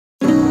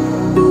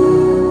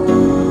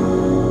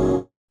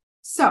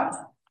So,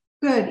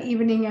 good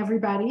evening,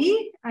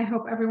 everybody. I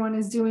hope everyone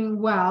is doing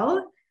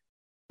well.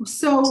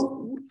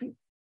 So,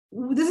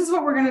 this is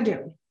what we're going to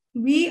do.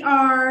 We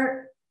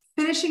are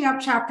finishing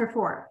up chapter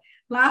 4.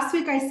 Last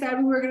week, I said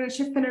we were going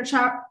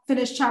to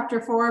finish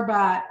chapter 4,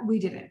 but we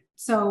didn't.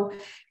 So,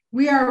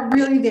 we are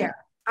really there.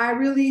 I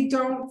really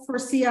don't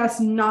foresee us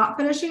not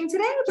finishing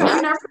today, but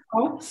you never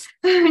know.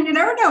 You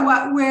never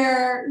know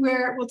where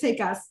it will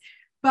take us.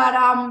 But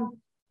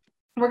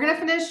we're going to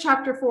finish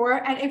chapter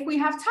 4, and if we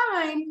have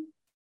time,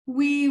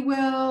 we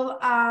will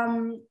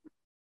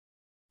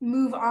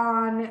move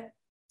on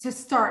to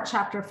start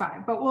chapter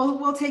 5. But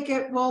we'll take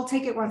it one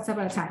step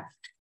at a time.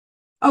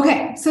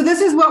 Okay, so this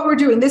is what we're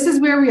doing. This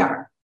is where we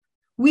are.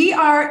 We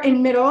are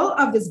in middle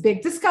of this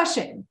big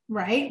discussion,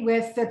 right,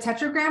 with the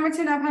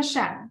tetragrammaton of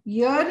Hashem,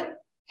 Yud,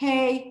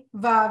 Hey,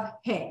 Vav,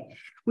 Hey.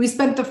 We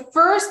spent the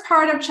first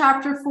part of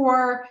chapter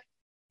 4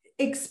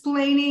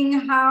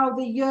 explaining how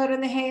the Yud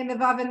and the Hey and the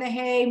Vav and the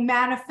Hey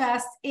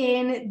manifest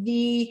in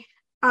the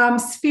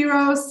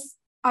spheros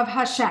of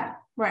Hashem,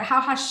 right?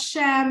 How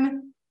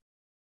Hashem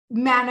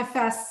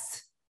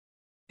manifests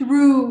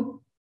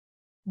through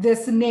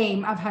this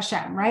name of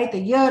Hashem, right? The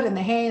Yud and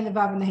the Hey and the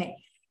Vav and the Hey.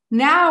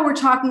 Now we're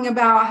talking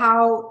about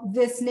how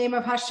this name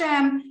of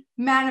Hashem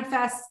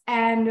manifests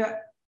and,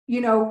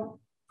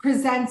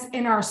 presents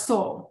in our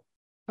soul.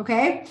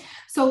 Okay.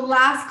 So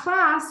last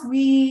class,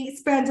 we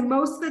spent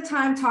most of the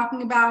time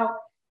talking about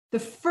the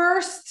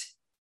first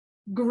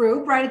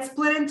group, right? It's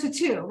split into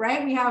two,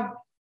 right? We have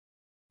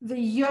the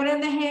Yud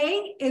and the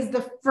Hey is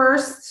the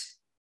first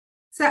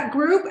set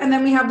group, and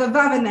then we have the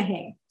Vav and the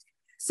Hey.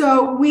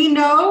 So we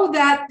know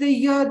that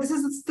the Yud, this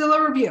is still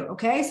a review,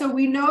 okay? So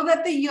we know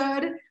that the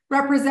Yud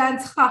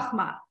represents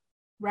Chachma,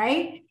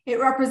 right? It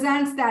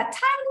represents that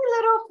tiny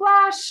little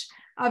flash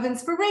of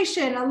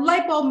inspiration, a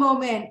light bulb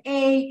moment,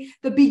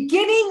 the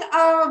beginning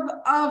of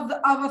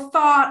a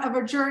thought, of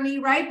a journey,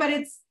 right? But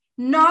it's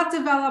not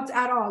developed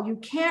at all. You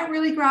can't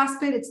really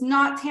grasp it. It's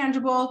not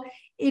tangible.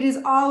 It is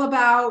all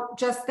about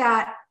just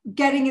that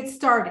getting it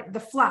started, the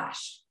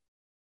flash.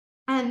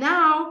 And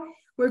now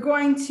we're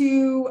going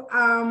to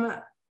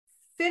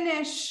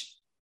finish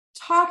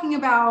talking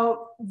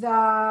about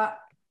the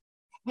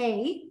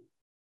Hey,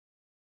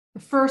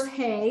 the first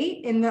Hey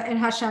in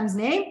Hashem's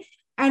name,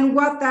 and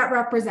what that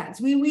represents.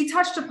 We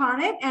touched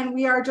upon it, and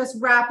we are just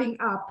wrapping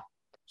up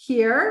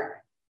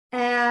here.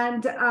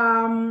 And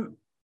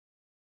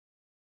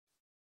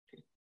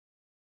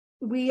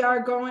we are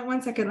going,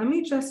 one second, let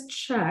me just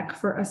check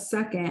for a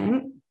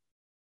second.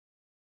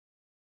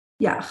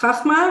 Yeah,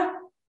 Chachma.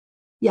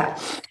 Yeah.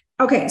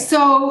 Okay,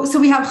 so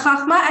we have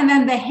Chachma, and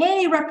then the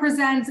Hey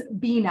represents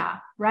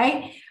Bina,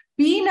 right?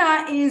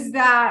 Bina is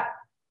that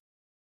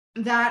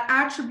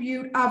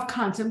attribute of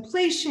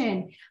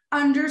contemplation,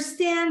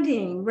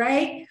 understanding,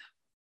 right?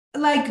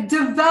 Like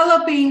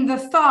developing the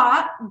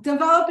thought,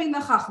 developing the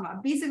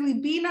Chachma. Basically,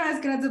 Bina is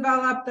going to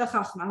develop the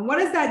Chachma. And what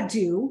does that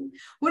do?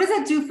 What does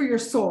that do for your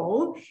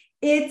soul?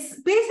 It's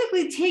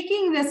basically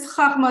taking this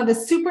Chachma, the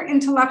super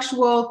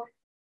intellectual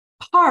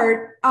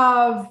part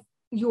of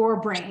your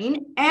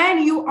brain,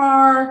 and you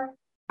are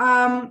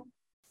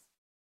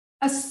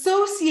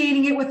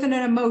associating it with an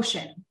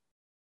emotion,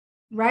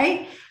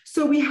 right?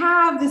 So we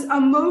have this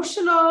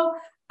emotional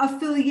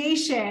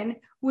affiliation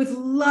with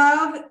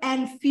love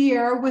and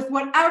fear with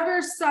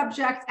whatever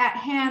subject at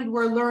hand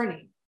we're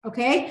learning,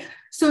 okay?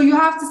 So you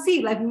have to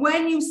see, like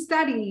when you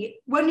study,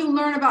 when you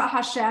learn about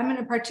Hashem in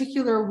a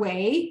particular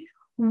way,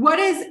 what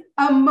is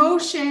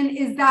emotion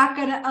is that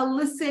going to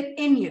elicit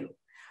in you?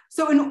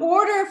 So in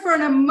order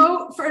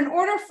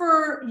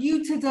for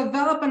you to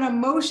develop an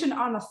emotion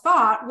on a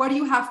thought, what do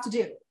you have to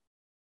do?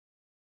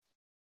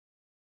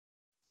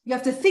 You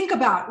have to think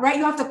about, right?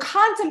 You have to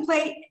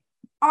contemplate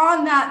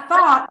on that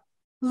thought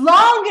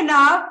long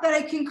enough that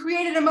it can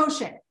create an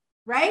emotion,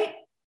 right?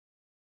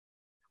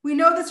 We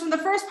know this from the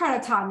first part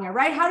of Tanya,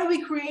 right? How do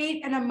we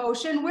create an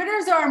emotion? Where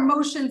does our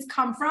emotions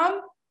come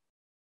from?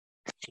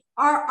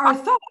 Our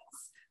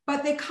thoughts,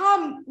 but they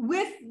come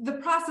with the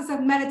process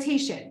of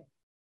meditation,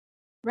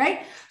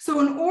 right? So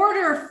in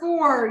order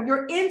for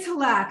your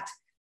intellect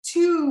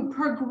to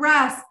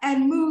progress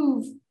and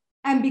move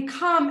and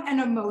become an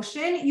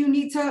emotion, you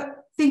need to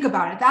think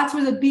about it. That's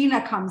where the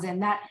Bina comes in,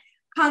 that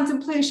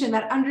contemplation,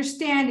 that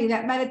understanding,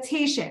 that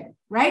meditation,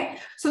 right?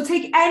 So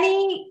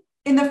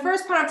in the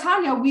first part of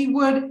Tanya,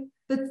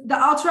 the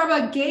Alter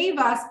Rebbe gave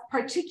us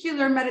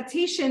particular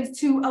meditations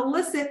to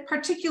elicit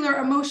particular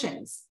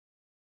emotions,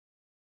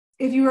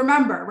 if you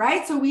remember,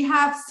 right? So we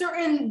have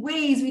certain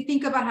ways we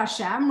think about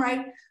Hashem,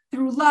 right?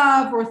 Through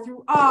love or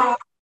through awe,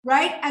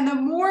 right? And the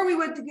more we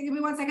would, give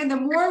me one second, the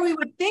more we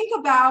would think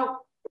about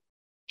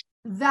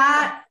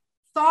that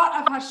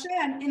thought of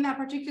Hashem in that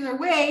particular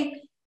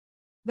way,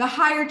 the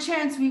higher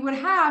chance we would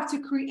have to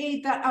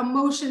create that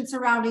emotion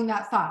surrounding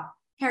that thought.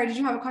 Carrie, did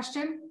you have a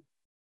question?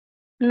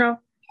 No.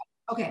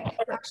 Okay,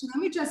 actually,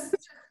 let me just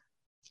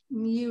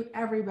mute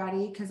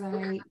everybody because I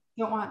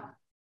don't want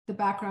the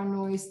background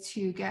noise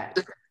to get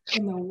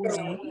in the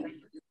way.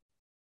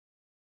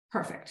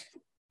 Perfect.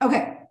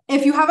 Okay.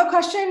 If you have a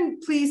question,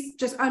 please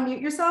just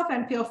unmute yourself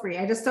and feel free.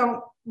 I just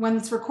don't, when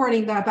it's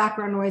recording, the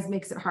background noise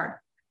makes it hard.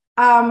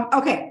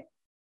 Okay.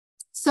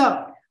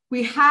 So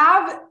we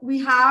have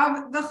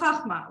the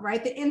chachma,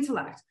 right? The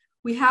intellect.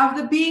 We have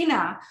the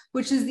bina,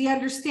 which is the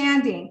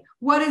understanding.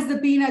 What does the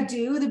bina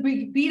do? The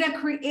bina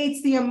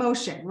creates the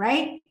emotion,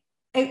 right?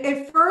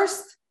 At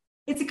first,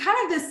 it's a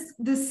kind of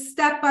this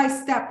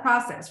step-by-step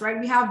process, right?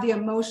 We have the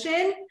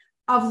emotion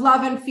of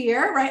love and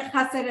fear, right?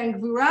 Chesed and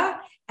gvura.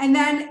 And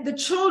then the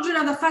children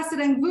of the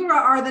chesed and gvura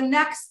are the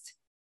next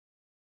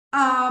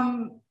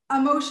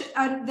emotion,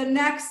 the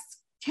next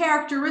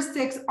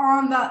characteristics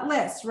on that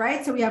list,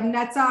 right? So we have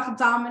netzach,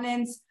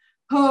 dominance,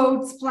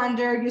 hod,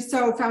 splendor,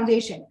 yesod,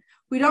 foundation.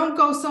 We don't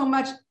go so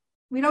much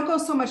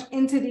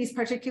into these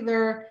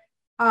particular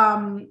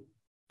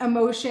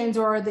emotions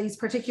or these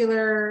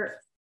particular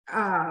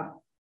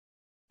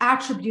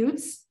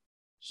attributes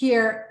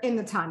here in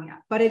the Tanya,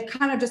 but it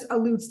kind of just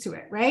alludes to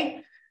it,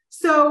 right?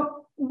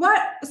 So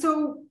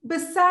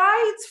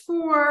besides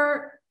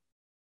for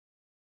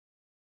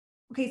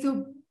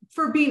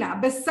Bina,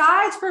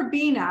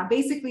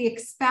 basically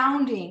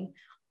expounding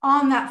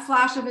on that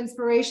flash of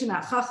inspiration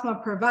that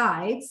Chachma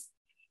provides,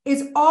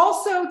 is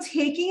also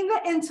taking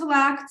the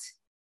intellect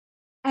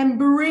and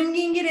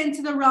bringing it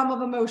into the realm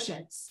of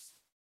emotions.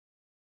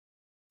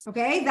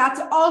 Okay, that's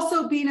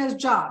also Bina's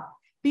job.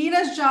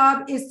 Bina's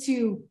job is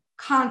to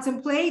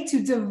contemplate,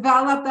 to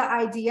develop the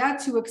idea,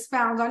 to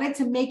expound on it,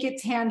 to make it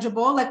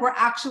tangible, like we're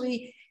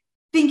actually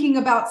thinking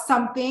about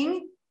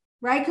something,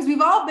 right? Because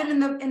we've all been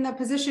in the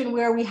position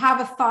where we have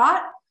a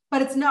thought,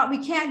 but we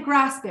can't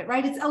grasp it,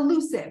 right? It's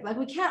elusive. Like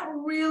we can't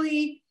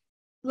really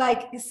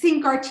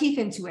sink our teeth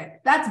into it.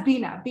 That's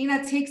Bina.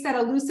 Bina takes that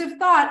elusive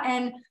thought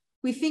and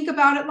we think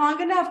about it long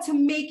enough to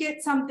make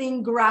it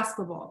something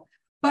graspable.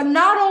 But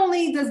not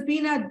only does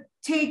Bina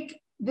take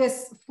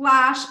this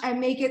flash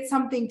and make it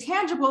something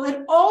tangible,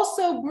 it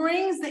also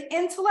brings the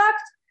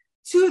intellect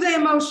to the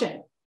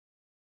emotion.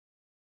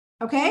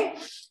 Okay?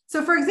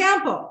 So for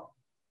example,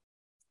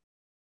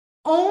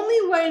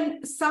 only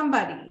when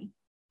somebody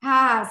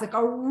has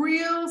a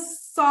real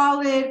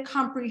solid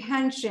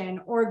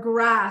comprehension or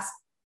grasp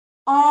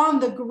on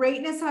the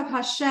greatness of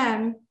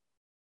Hashem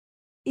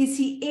is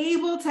he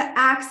able to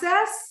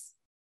access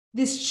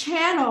this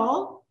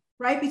channel,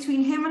 right,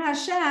 between him and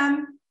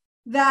Hashem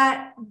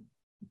that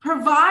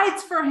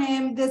provides for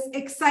him this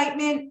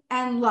excitement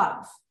and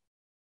love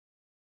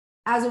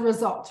as a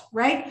result,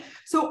 right?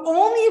 So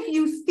only if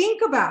you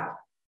think about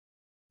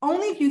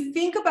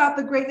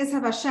the greatness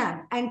of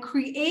Hashem and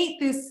create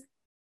this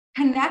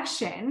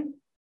connection,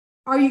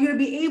 are you going to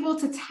be able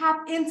to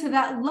tap into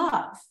that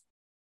love,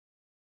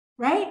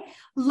 right?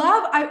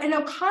 Love, I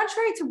know,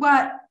 contrary to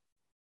what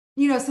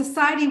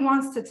society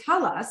wants to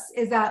tell us,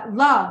 is that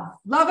love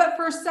at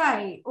first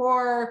sight,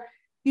 or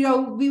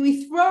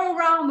we throw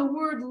around the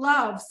word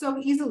love so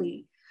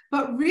easily,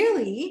 but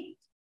really,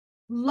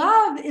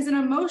 love is an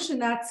emotion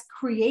that's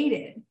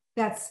created,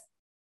 that's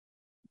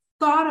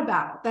thought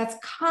about, that's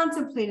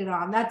contemplated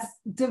on, that's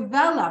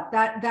developed,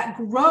 that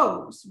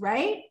grows,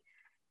 right?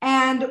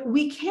 And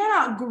we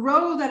cannot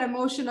grow that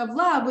emotion of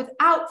love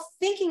without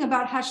thinking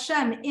about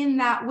Hashem in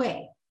that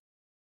way.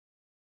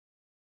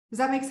 Does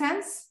that make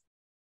sense?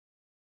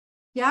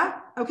 Yeah?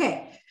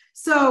 Okay.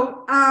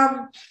 So,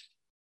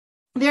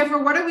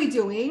 therefore, what are we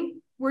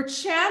doing? We're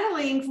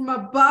channeling from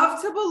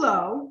above to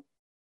below,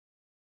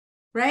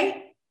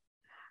 right?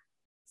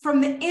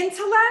 From the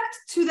intellect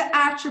to the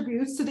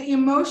attributes, to the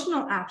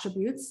emotional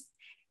attributes.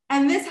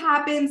 And this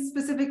happens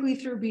specifically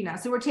through Bina.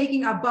 So we're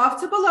taking above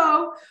to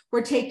below,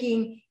 we're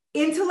taking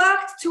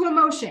intellect to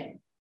emotion.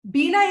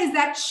 Bina is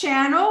that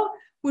channel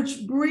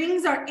which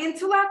brings our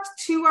intellect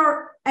to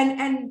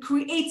and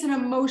creates an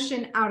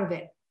emotion out of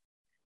it.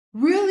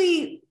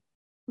 Really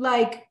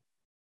like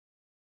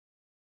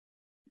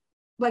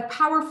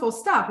powerful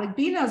stuff. Like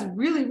Bina is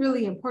really,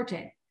 really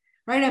important,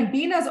 right? And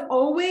Bina is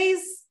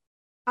always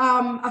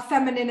a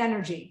feminine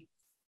energy,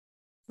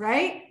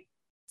 right?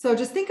 So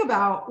just think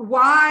about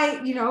why,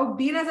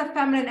 Bina is a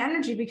feminine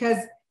energy, because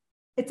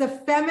it's a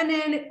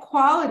feminine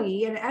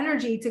quality and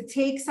energy to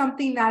take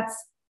something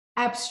that's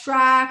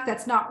abstract,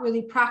 that's not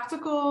really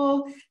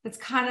practical, that's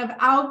kind of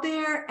out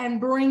there, and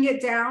bring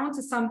it down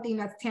to something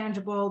that's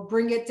tangible,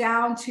 bring it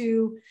down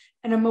to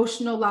an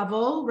emotional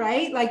level,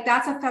 right? Like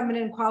that's a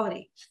feminine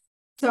quality.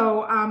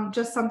 So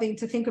just something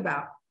to think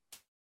about.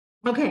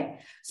 Okay,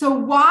 so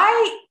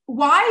why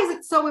is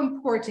it so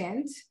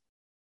important?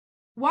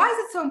 Why is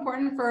it so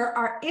important for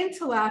our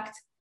intellect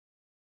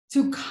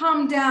to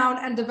come down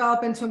and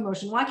develop into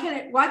emotion?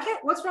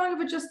 What's wrong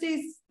if it just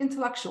stays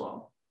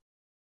intellectual?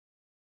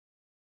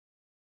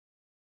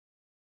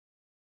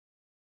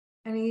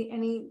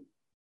 Any,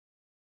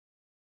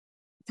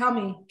 tell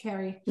me,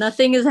 Carrie.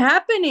 Nothing is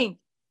happening.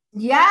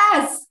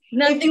 Yes.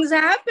 Nothing's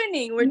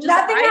happening. We're just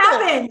nothing idle.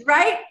 happened,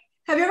 right?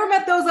 Have you ever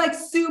met those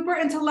super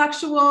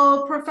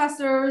intellectual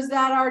professors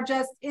that are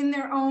just in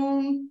their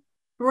own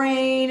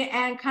brain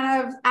and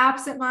kind of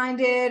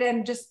absent-minded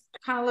and just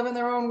kind of live in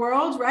their own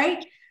world,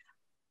 right?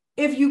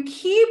 If you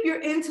keep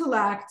your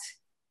intellect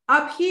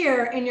up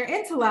here in your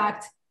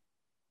intellect,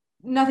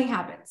 nothing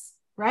happens,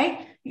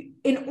 right?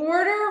 In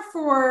order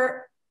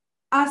for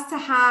us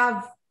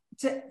to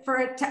for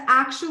it to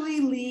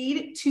actually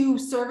lead to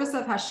service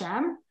of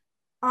Hashem,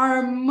 our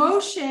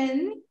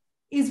emotion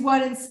is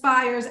what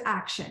inspires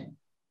action.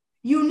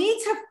 You need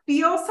to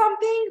feel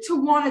something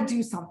to want to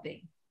do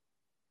something,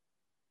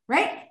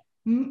 right?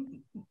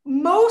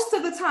 Most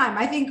of the time,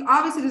 I think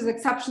obviously there's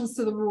exceptions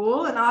to the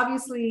rule, and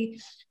obviously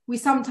we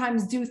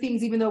sometimes do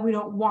things even though we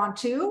don't want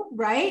to,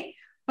 right?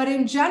 But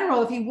in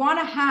general, if you want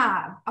to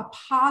have a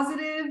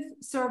positive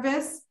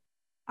service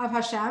of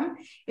Hashem,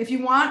 if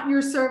you want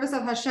your service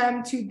of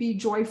Hashem to be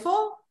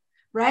joyful,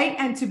 right,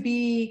 and to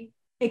be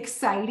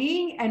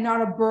exciting and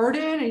not a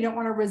burden, and you don't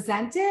want to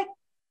resent it,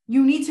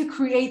 you need to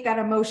create that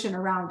emotion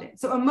around it.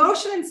 So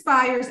emotion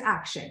inspires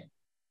action,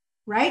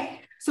 right?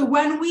 So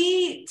when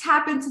we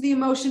tap into the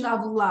emotion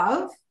of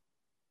love,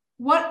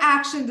 what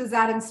action does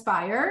that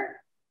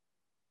inspire?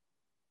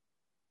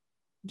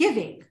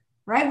 Giving,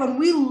 right? When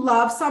we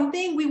love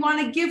something, we want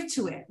to give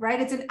to it,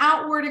 right? It's an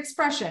outward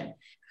expression.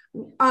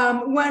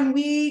 When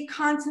we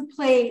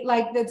contemplate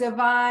like the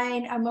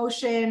divine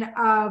emotion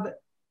of,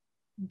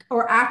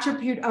 or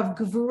attribute of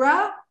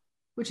Gevura,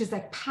 which is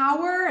like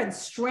power and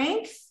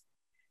strength,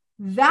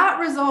 that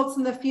results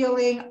in the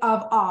feeling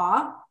of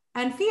awe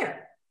and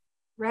fear,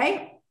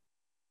 right?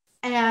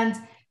 And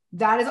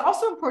that is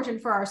also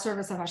important for our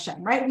service of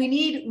Hashem, right?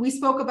 We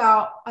spoke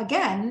about,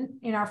 again,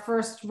 in our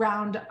first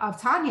round of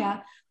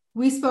Tanya,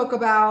 we spoke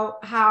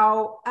about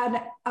how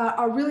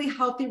a really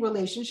healthy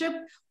relationship,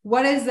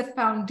 what is the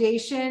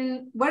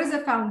foundational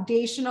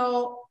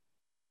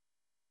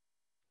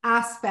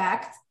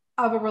aspect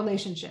of a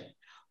relationship?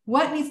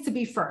 What needs to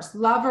be first,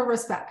 love or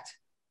respect?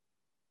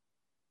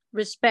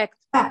 Respect.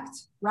 Respect,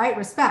 right?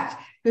 Respect.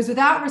 Because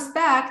without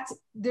respect,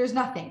 there's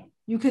nothing.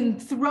 You can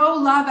throw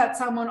love at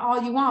someone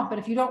all you want, but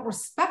if you don't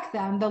respect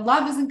them, the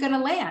love isn't going to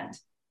land,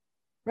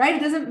 right?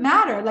 It doesn't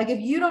matter. Like if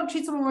you don't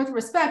treat someone with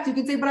respect, you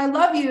can say, but I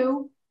love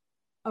you.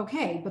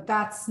 Okay, but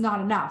that's not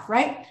enough,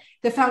 right?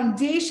 The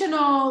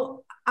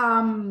foundational,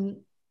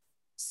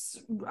 it's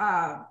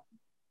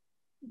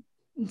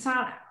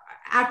not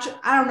actually,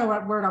 I don't know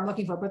what word I'm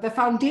looking for, but the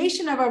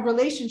foundation of a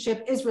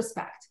relationship is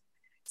respect.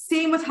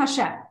 Same with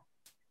Hashem.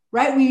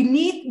 Right?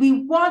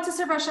 We want to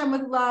serve Hashem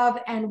with love,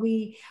 and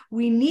we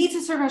need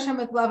to serve Hashem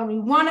with love, and we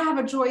want to have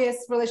a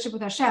joyous relationship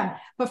with Hashem.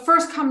 But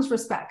first comes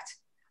respect,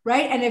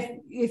 right?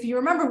 And if you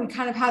remember, we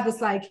kind of had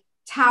this like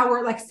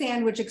tower, like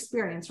sandwich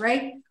experience,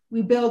 right?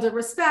 We build a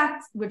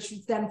respect,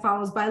 which then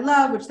follows by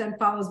love, which then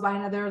follows by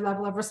another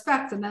level of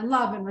respect, and then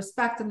love and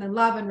respect, and then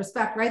love and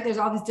respect, right? There's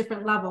all these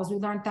different levels. We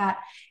learned that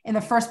in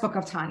the first book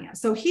of Tanya.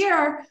 So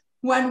here,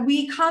 when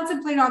we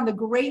contemplate on the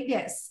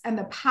greatness and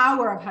the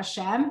power of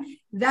Hashem,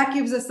 that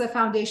gives us the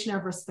foundation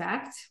of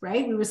respect,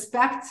 right? We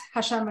respect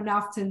Hashem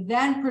enough to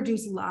then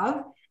produce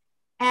love.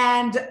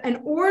 And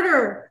in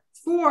order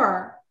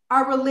for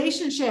our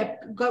relationship,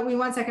 go me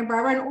 1 second,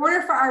 Barbara, in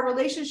order for our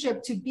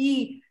relationship to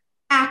be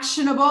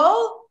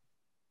actionable,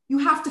 you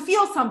have to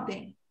feel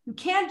something. You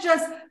can't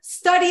just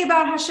study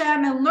about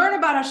Hashem and learn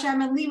about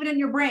Hashem and leave it in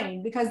your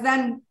brain, because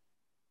then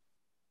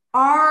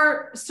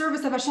our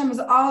service of Hashem is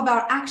all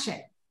about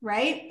action.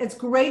 Right? It's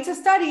great to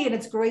study and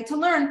it's great to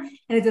learn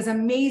and it does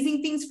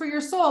amazing things for your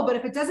soul. But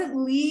if it doesn't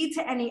lead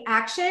to any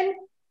action,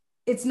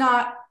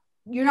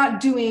 you're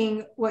not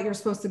doing what you're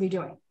supposed to be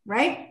doing.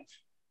 Right?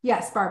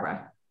 Yes,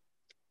 Barbara.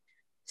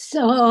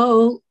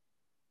 So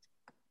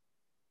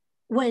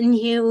when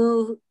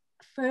you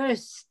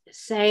first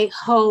say,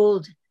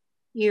 hold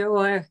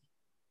your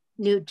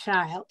new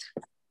child,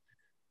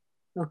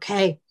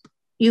 okay,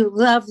 you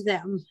love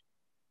them.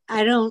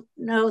 I don't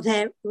know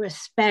that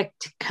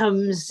respect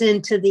comes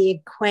into the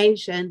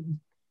equation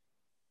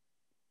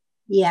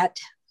yet.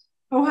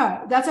 Okay,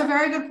 that's a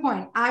very good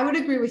point. I would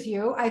agree with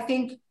you. I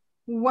think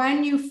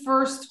when you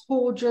first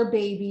hold your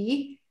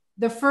baby,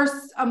 the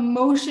first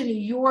emotion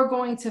you're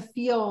going to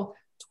feel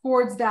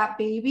towards that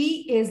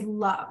baby is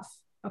love,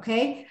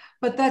 okay?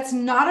 But that's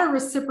not a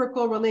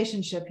reciprocal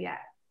relationship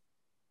yet,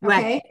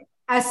 okay? Right.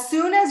 As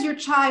soon as your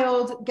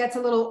child gets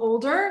a little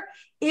older,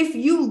 if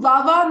you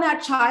love on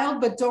that child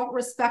but don't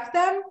respect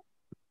them,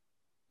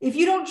 if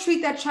you don't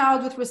treat that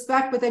child with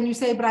respect, but then you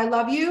say, but I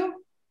love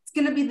you, it's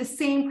going to be the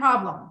same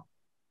problem,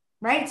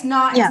 right? It's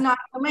not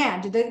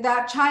command.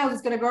 That child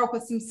is going to grow up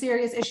with some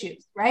serious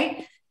issues,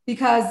 right?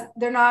 Because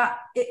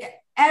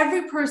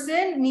every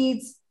person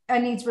needs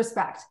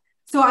respect.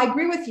 So I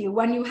agree with you.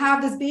 When you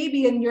have this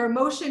baby and your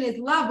emotion is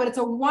love, but it's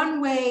a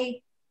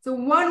one-way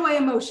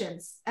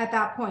emotions at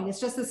that point. It's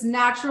just this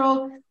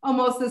natural,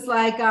 almost this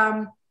like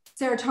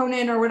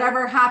serotonin or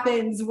whatever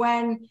happens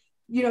when,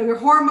 your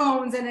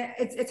hormones, and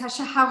it's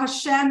how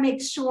Hashem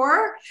makes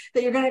sure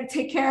that you're going to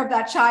take care of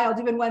that child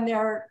even when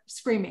they're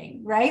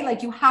screaming, right?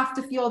 Like you have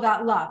to feel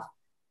that love.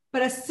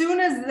 But as soon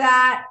as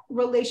that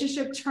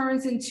relationship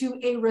turns into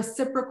a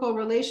reciprocal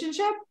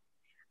relationship,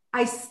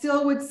 I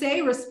still would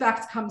say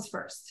respect comes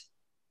first.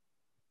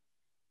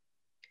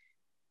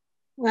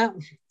 Well,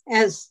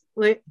 as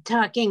we're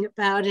talking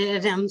about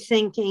it, I'm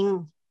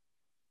thinking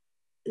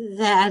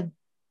that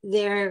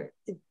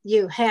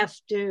you have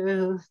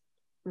to,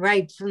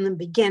 right from the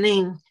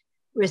beginning,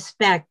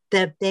 respect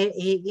that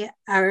they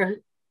are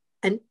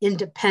an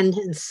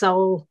independent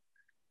soul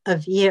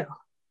of you.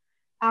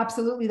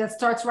 Absolutely. That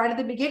starts right at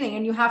the beginning,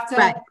 and you have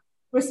to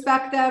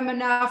respect them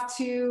enough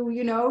to,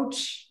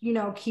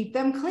 keep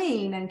them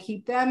clean and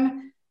keep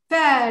them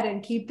fed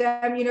and keep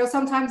them,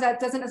 sometimes that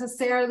doesn't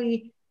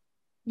necessarily,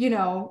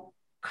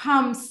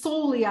 come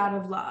solely out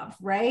of love,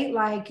 right?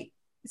 Like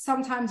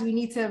sometimes we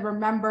need to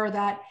remember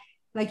that,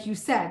 like you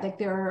said, like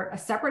they're a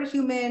separate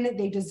human,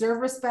 they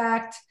deserve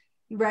respect,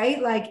 right?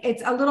 Like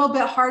it's a little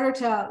bit harder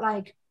to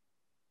like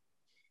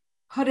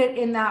put it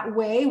in that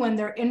way when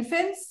they're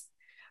infants,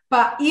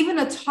 but even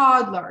a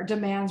toddler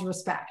demands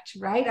respect,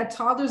 right? A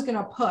toddler's going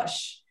to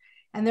push,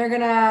 and you're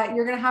going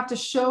to have to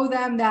show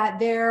them that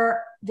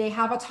they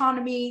have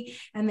autonomy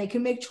and they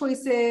can make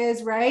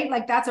choices, right?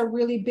 Like that's a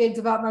really big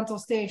developmental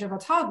stage of a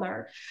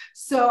toddler.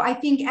 So I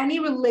think any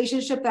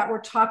relationship that we're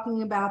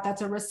talking about,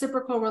 that's a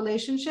reciprocal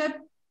relationship,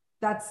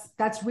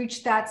 that's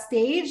reached that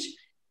stage,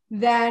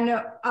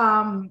 then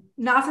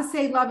not to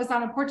say love is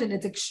not important.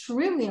 It's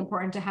extremely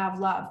important to have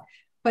love.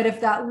 But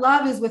if that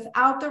love is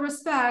without the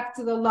respect,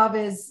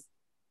 it's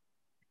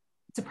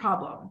a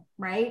problem,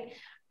 right?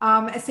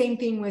 Same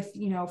thing with,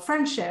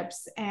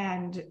 friendships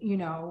and,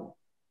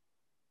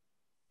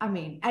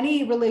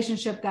 any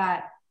relationship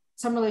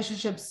some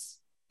relationships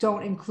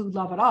don't include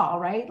love at all,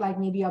 right? Like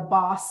maybe a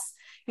boss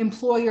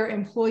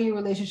employer-employee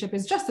relationship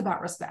is just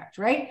about respect,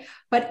 right?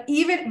 But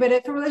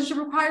if a relationship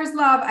requires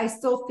love, I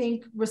still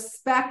think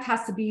respect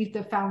has to be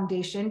the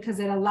foundation, because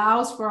it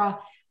allows for a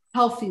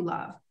healthy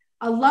love.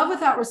 A love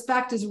without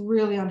respect is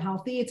really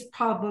unhealthy. It's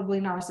probably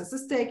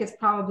narcissistic. It's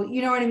probably,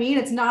 you know what I mean?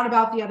 It's not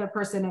about the other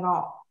person at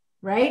all,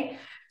 right?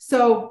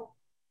 So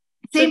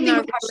same thing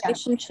with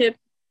relationship.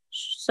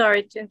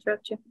 Sorry to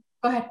interrupt you.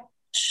 Go ahead.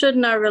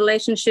 Shouldn't our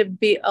relationship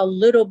be a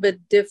little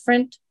bit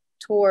different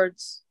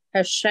towards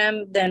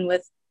Hashem than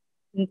with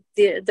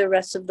the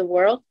rest of the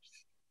world?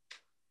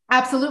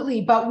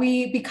 Absolutely. But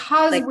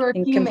because we're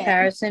in human.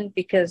 Comparison,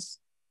 because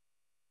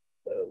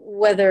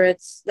whether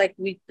it's like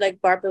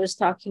Barbara was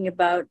talking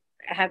about,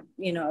 have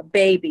a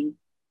baby.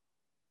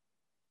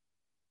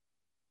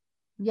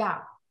 Yeah.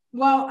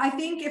 Well, I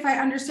think if I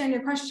understand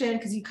your question,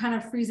 because you kind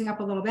of freezing up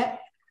a little bit,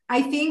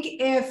 I think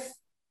if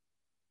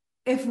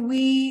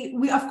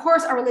we of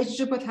course our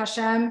relationship with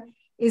Hashem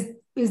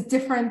is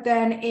different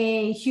than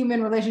a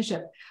human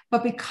relationship,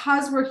 but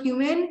because we're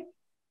human,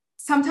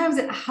 sometimes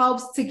it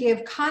helps to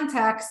give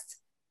context,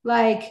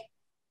 like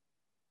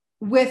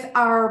with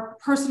our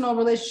personal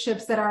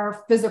relationships that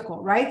are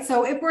physical, right?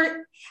 So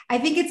I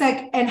think it's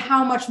like, and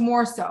how much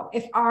more so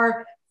if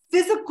our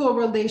physical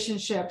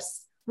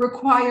relationships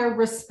require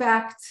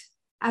respect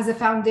as a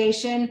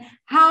foundation,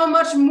 how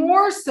much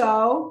more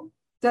so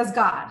does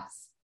God's?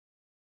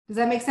 Does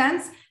that make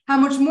sense? How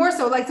much more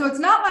so? So it's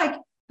not like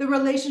the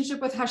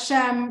relationship with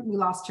Hashem, we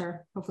lost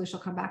her, hopefully she'll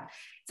come back.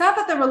 It's not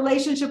that the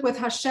relationship with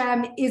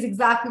Hashem is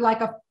exactly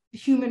like a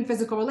human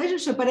physical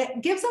relationship, but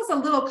it gives us a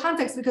little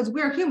context because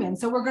we're human.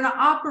 So we're going to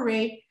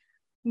operate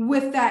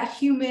with that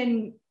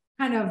human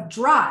kind of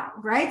drive,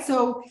 right?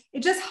 So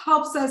it just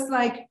helps us,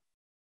 like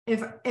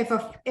if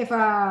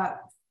a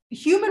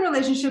human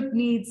relationship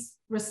needs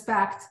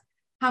respect,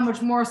 how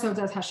much more so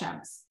does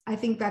Hashem's? I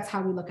think that's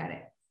how we look at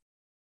it.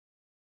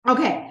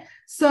 Okay,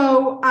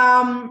 so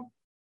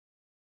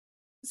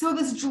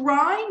this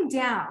drawing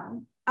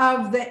down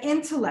of the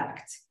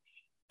intellect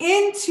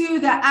into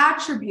the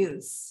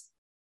attributes,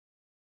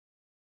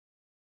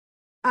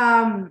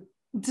 to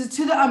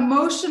the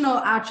emotional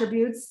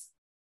attributes.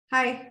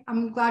 Hi,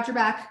 I'm glad you're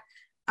back.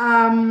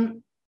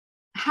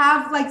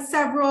 Have like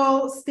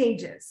several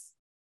stages,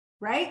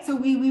 right? So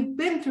we've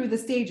been through the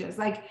stages.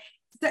 Like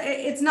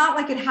it's not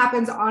like it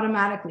happens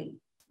automatically,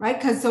 right?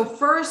 Because so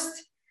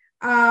first,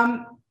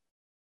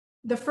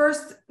 the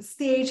first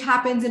stage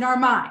happens in our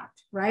mind,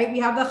 right? We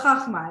have the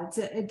chachma,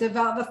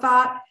 the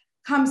thought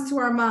comes to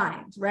our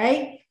mind,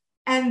 right?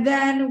 And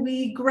then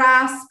we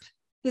grasp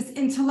this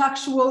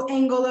intellectual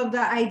angle of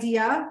the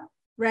idea,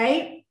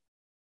 right?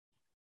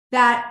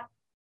 That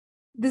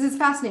this is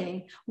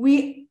fascinating.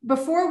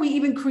 Before we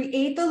even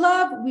create the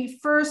love, we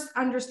first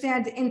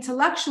understand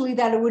intellectually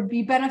that it would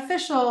be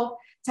beneficial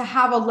to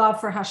have a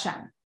love for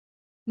Hashem.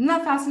 Isn't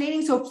that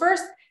fascinating? So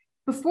first,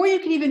 before you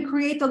can even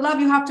create the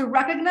love, you have to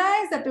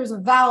recognize that there's a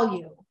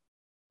value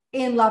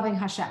in loving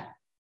Hashem,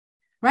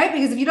 right?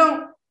 Because if you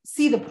don't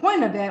see the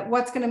point of it,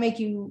 what's going to make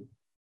you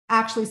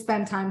actually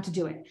spend time to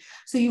do it?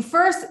 So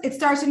it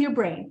starts in your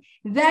brain.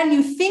 Then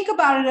you think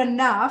about it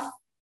enough,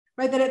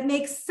 right, that it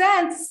makes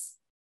sense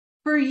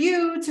for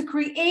you to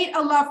create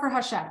a love for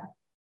Hashem.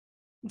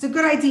 It's a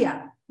good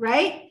idea,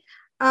 right?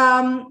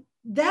 Then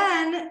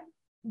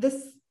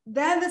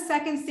the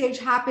second stage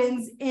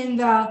happens in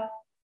the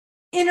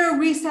inner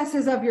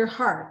recesses of your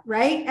heart,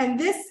 right? And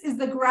this is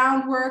the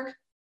groundwork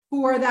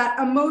for that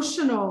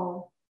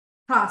emotional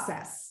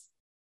process,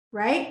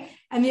 right?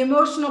 And the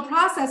emotional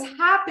process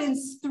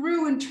happens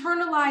through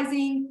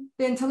internalizing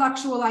the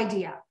intellectual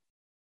idea,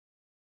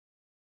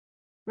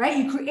 right?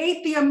 You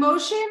create the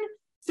emotion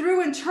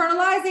through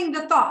internalizing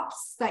the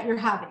thoughts that you're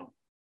having,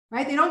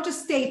 right? They don't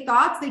just stay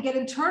thoughts, they get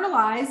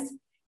internalized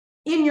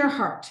in your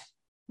heart,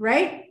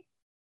 right?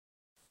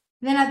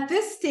 Then at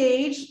this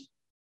stage,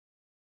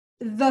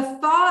 the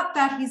thought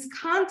that he's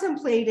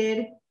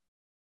contemplated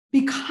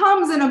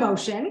becomes an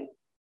emotion,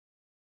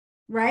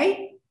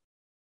 right?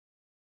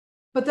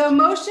 But the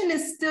emotion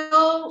is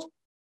still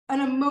an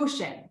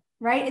emotion,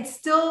 right? It's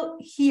still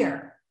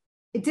here.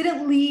 It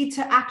didn't lead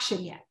to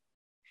action yet.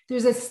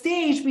 There's a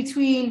stage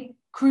between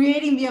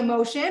creating the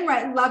emotion,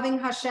 right? Loving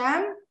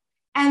Hashem,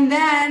 and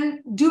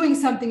then doing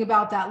something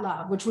about that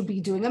love, which would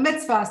be doing a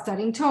mitzvah,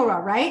 studying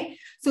Torah, right?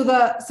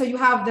 So you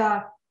have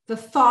the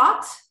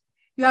thought,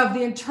 you have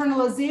the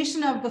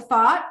internalization of the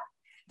thought,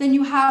 then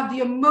you have the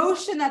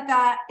emotion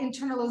that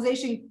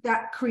internalization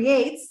that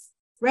creates,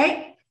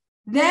 right?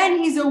 Then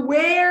he's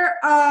aware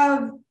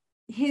of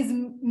his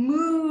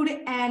mood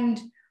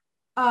and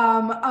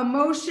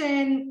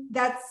emotion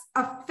that's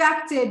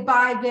affected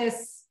by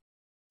this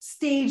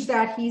stage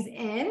that he's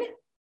in,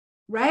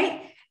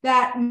 right?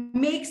 That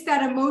makes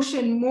that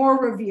emotion more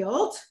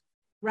revealed,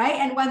 right?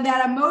 And when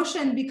that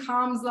emotion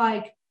becomes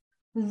like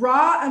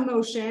raw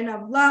emotion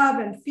of love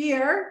and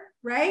fear,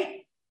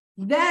 right?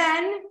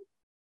 Then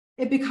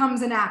it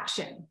becomes an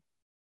action.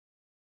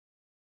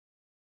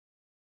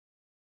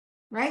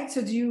 Right?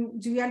 So do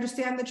you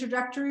understand the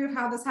trajectory of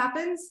how this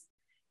happens?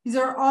 These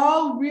are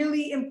all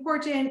really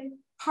important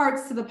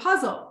parts to the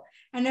puzzle.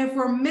 And if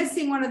we're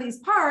missing one of these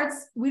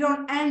parts, we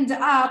don't end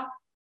up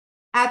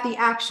at the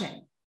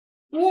action.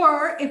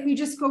 Or if we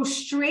just go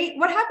straight,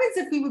 what happens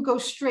if we would go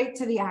straight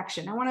to the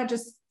action?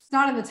 It's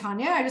not in the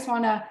Tanya, I just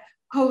want to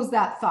pose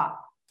that thought.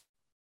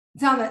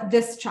 It's not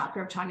this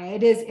chapter of Tanya,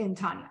 it is in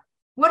Tanya.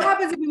 What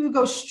happens if we would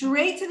go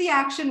straight to the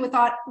action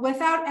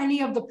without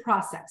any of the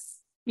process?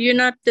 You're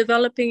not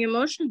developing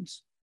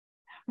emotions.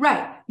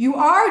 Right. You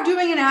are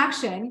doing an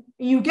action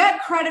and you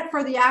get credit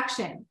for the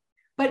action,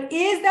 but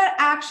is that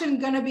action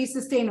going to be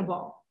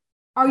sustainable?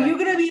 Are you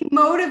going to be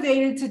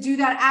motivated to do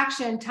that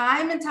action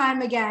time and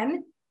time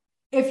again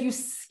if you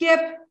skip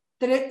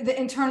the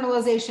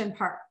internalization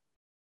part?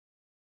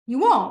 You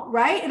won't,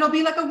 right? It'll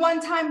be like a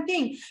one-time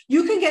thing.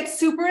 You can get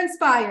super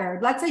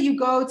inspired. Let's say you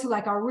go to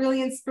like a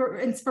really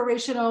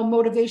inspirational,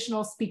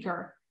 motivational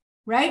speaker,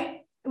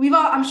 right?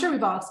 I'm sure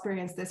we've all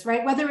experienced this,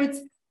 right? Whether it's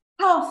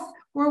health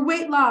or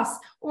weight loss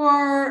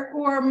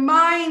or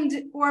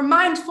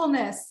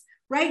mindfulness,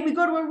 right? We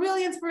go to a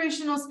really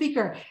inspirational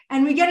speaker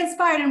and we get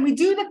inspired and we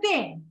do the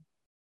thing,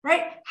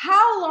 right?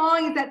 How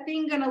long is that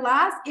thing going to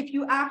last if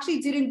you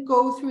actually didn't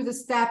go through the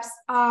steps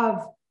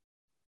of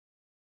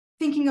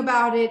thinking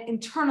about it,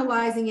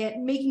 internalizing it,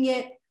 making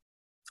it,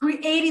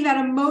 creating that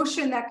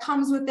emotion that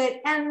comes with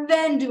it, and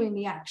then doing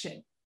the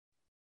action,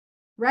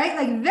 right?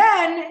 Like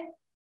then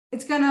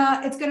it's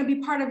gonna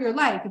be part of your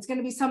life. It's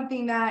gonna be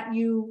something that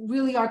you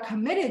really are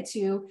committed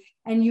to,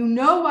 and you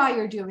know why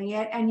you're doing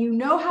it, and you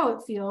know how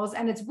it feels,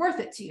 and it's worth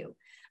it to you.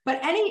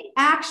 But any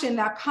action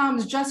that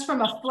comes just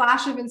from a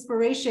flash of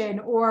inspiration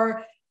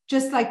or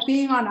just like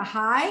being on a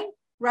high,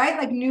 right?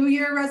 Like New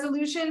Year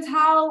resolutions,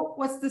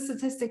 what's the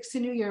statistics to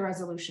New Year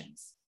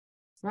resolutions,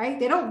 right?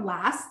 They don't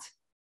last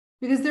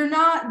because they're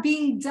not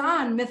being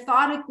done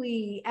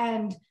methodically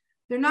and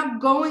they're not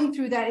going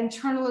through that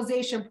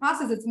internalization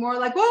process. It's more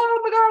like, oh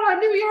my God, on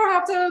New Year, I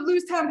have to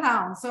lose 10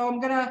 pounds. So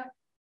I'm going to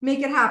make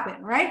it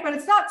happen, right? But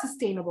it's not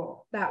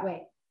sustainable that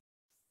way.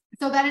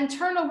 So that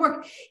internal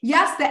work,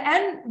 yes,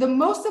 the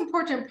most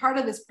important part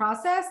of this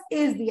process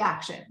is the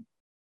action.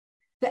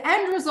 The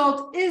end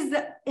result is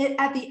at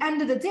the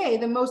end of the day,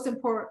 the most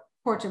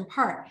important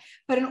part.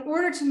 But in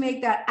order to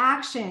make that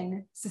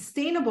action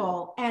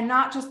sustainable and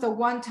not just a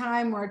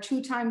one-time or a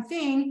two-time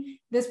thing,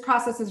 this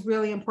process is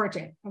really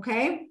important,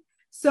 okay?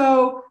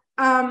 So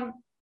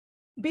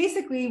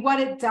basically what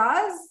it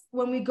does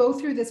when we go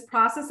through this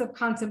process of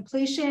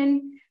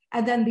contemplation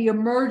and then the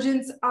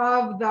emergence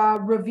of the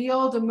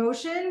revealed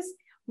emotions,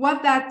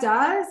 what that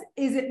does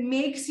is it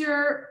makes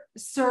your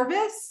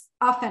service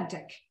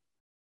authentic.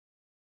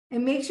 It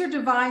makes your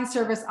divine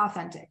service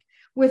authentic.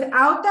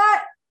 Without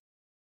that,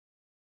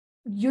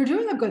 you're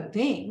doing a good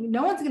thing.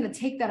 No one's going to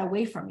take that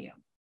away from you,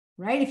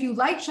 right? If you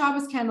light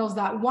Shabbos candles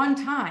that one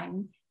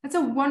time, that's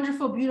a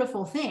wonderful,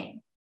 beautiful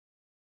thing.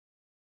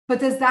 But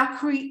does that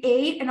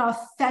create an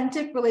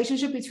authentic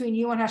relationship between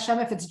you and Hashem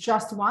if it's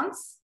just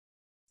once?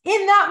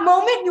 In that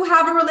moment, you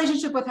have a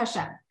relationship with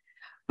Hashem.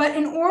 But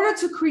in order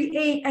to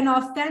create an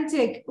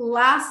authentic,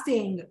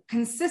 lasting,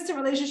 consistent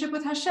relationship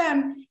with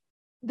Hashem,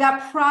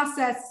 that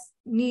process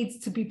needs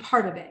to be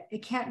part of it.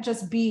 It can't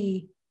just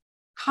be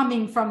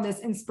coming from this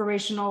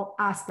inspirational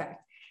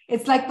aspect.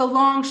 It's like the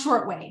long,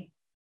 short way,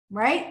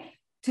 right?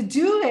 To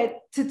do it,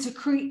 to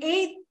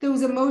create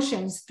those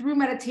emotions through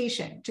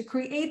meditation, to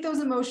create those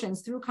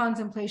emotions through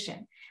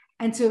contemplation,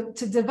 and to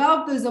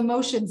develop those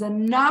emotions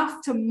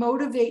enough to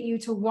motivate you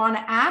to want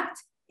to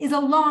act is a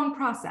long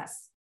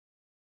process.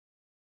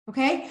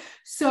 Okay?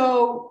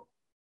 So,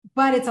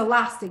 but it's a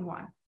lasting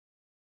one.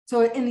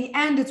 So in the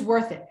end, it's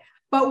worth it.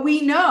 But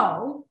we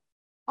know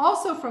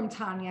also from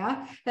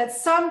Tanya, that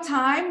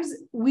sometimes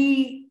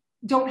we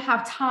don't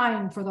have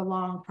time for the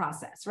long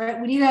process, right?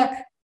 We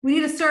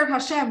need to serve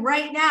Hashem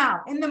right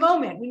now, in the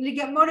moment. We need to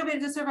get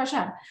motivated to serve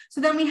Hashem.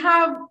 So then we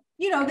have,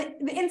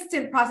 the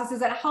instant processes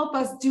that help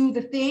us do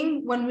the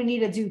thing when we need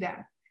to do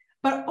them.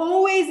 But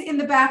always in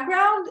the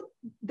background,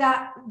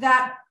 that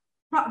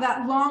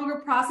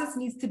longer process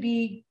needs to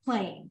be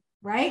playing,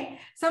 right?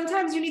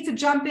 Sometimes you need to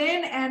jump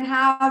in and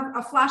have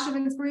a flash of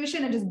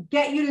inspiration and just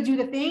get you to do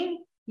the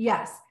thing.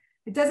 Yes.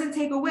 It doesn't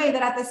take away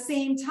that at the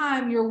same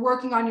time, you're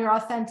working on your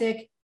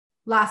authentic,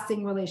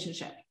 lasting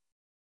relationship.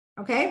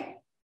 Okay?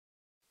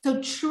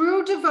 So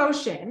true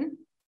devotion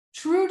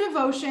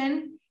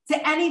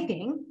to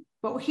anything,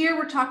 but here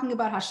we're talking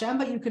about Hashem,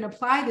 but you can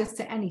apply this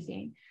to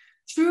anything.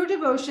 True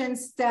devotion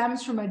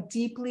stems from a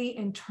deeply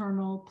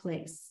internal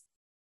place.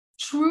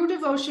 True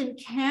devotion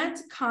can't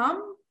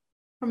come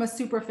from a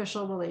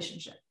superficial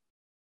relationship,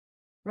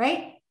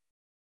 right?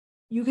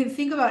 You can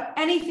think about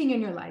anything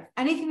in your life,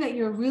 anything that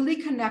you're really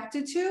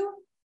connected to,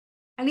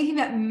 anything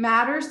that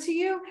matters to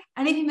you,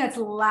 anything that's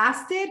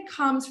lasted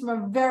comes from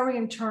a very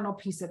internal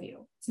piece of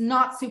you. It's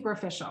not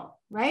superficial,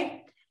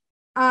 right?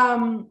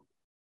 And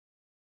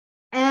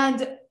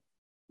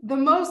the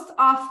most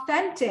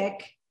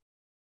authentic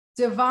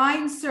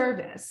divine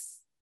service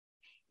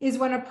is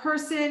when a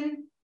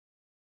person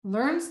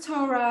learns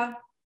Torah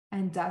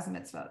and does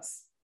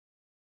mitzvahs.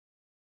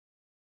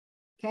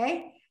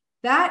 Okay?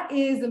 That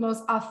is the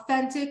most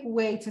authentic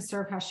way to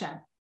serve Hashem.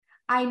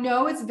 I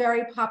know it's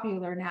very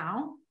popular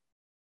now,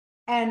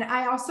 and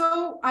I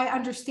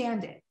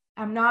understand it.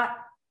 I'm not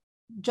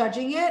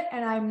judging it,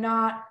 and I'm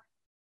not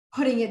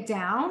putting it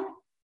down.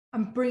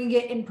 I'm bringing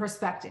it in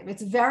perspective.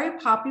 It's very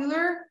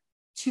popular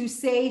to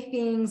say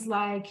things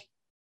like,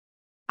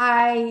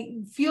 I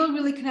feel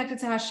really connected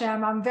to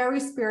Hashem. I'm very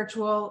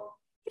spiritual.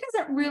 He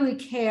doesn't really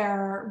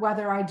care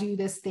whether I do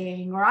this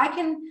thing, or I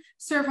can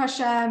serve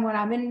Hashem when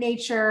I'm in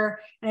nature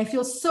and I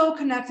feel so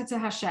connected to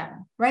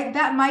Hashem, right?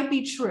 That might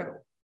be true.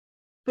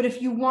 But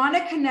if you want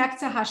to connect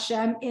to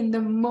Hashem in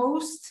the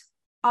most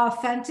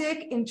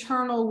authentic,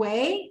 internal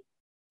way,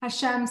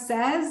 Hashem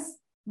says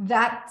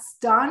that's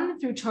done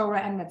through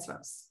Torah and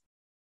mitzvahs.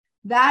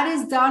 That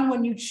is done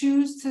when you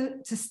choose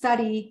to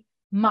study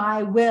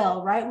my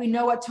will, right? We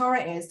know what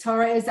Torah is.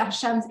 Torah is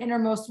Hashem's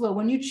innermost will.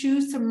 When you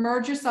choose to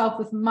merge yourself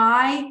with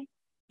my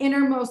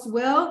innermost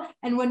will,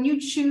 and when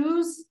you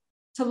choose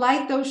to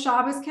light those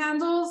Shabbos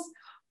candles,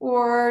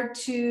 or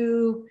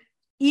to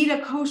eat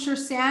a kosher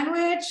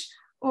sandwich,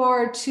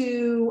 or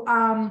to,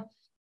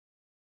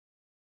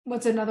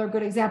 what's another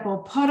good example?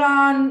 Put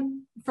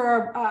on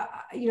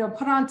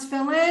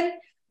tefillin,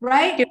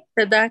 right? Give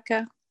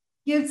tzedakah.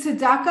 Give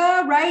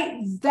tzedakah,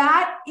 right?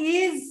 That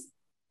is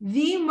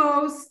the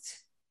most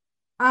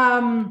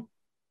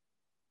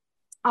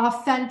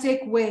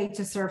authentic way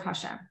to serve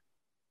Hashem.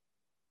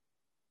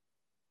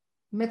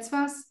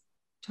 Mitzvahs,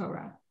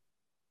 Torah,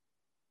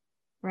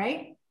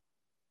 right?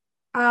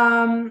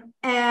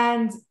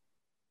 And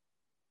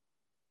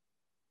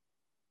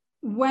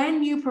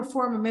when you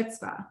perform a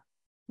mitzvah,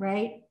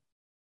 right?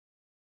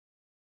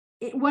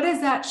 What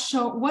is that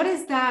show? What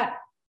is that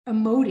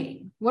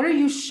emoting? What are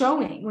you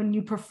showing when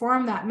you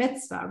perform that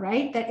mitzvah,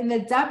 right? That in the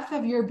depth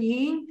of your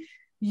being,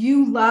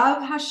 you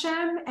love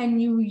Hashem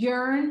and you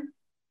yearn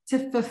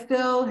to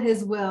fulfill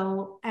his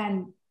will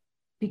and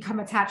become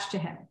attached to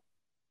him,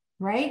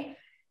 right?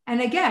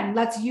 And again,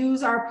 let's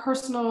use our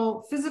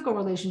personal physical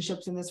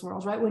relationships in this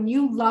world, right? When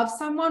you love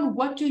someone,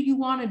 what do you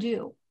want to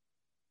do?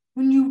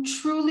 When you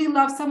truly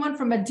love someone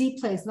from a deep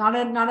place, not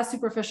a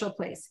superficial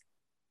place,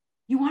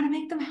 you want to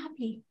make them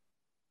happy,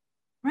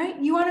 right?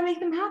 You want to make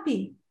them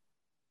happy.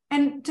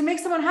 And to make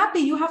someone happy,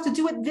 you have to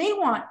do what they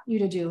want you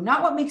to do,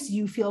 not what makes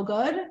you feel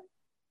good,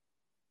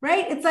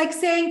 right? It's like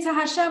saying to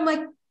Hashem, like,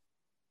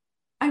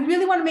 I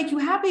really want to make you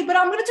happy, but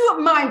I'm going to do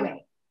it my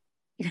way.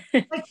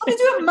 Like, let me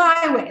do it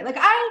my way. Like,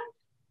 I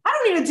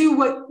don't need to do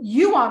what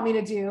you want me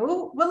to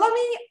do, but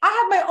I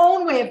have my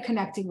own way of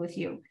connecting with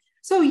you.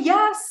 So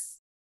yes,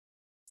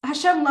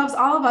 Hashem loves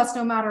all of us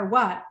no matter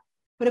what.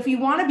 But if we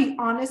want to be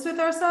honest with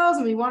ourselves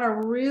and we want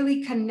to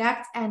really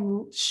connect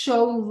and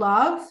show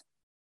love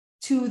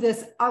to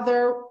this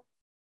other,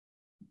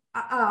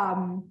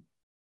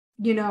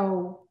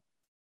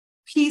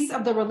 piece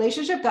of the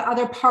relationship, the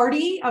other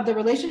party of the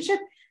relationship,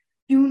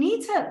 you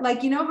need to,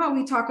 like, how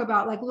we talk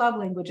about like love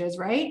languages,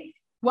 right?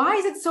 Why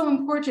is it so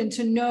important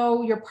to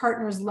know your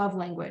partner's love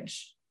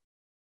language?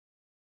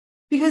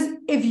 Because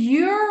if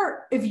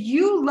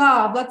you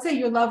love, let's say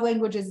your love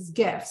language is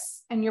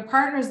gifts and your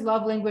partner's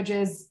love language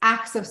is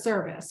acts of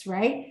service,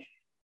 right?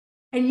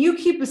 And you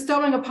keep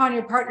bestowing upon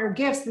your partner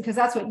gifts because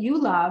that's what you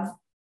love,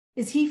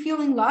 is he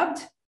feeling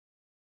loved?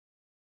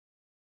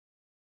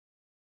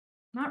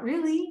 Not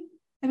really.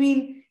 I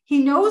mean, he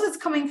knows it's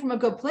coming from a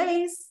good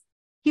place.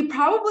 He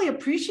probably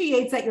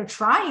appreciates that you're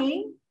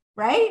trying,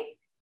 right?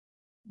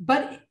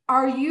 But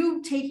are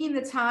you taking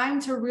the time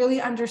to really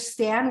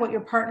understand what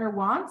your partner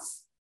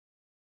wants?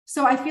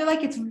 So I feel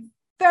like it's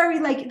very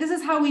this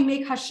is how we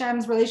make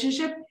Hashem's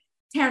relationship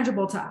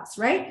tangible to us,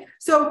 right?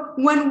 So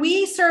when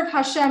we serve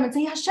Hashem and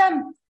say,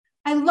 Hashem,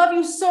 I love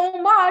you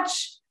so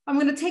much, I'm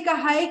going to take a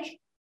hike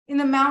in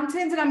the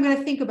mountains and I'm going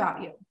to think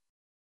about you,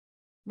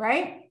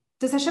 right?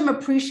 Does Hashem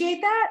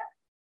appreciate that?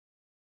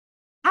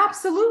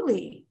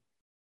 Absolutely.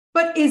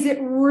 But is it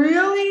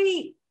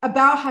really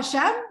about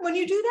Hashem when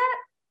you do that?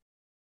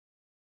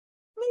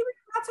 Maybe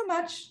not so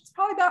much. It's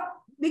probably about,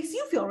 makes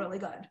you feel really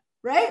good,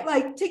 right?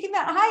 Like taking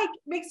that hike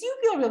makes you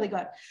feel really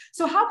good.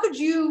 So how could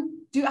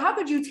you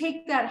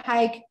take that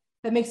hike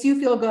that makes you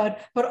feel good,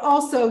 but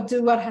also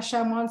do what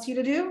Hashem wants you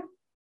to do?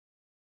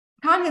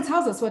 Tanya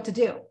tells us what to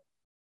do.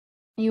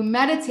 You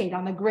meditate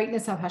on the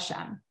greatness of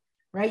Hashem,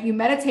 right? You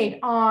meditate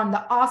on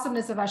the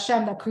awesomeness of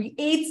Hashem that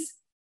creates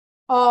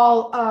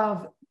all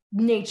of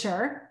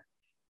nature.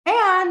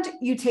 And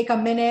you take a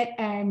minute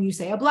and you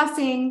say a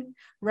blessing,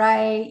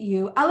 right?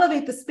 You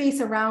elevate the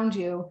space around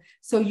you.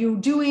 So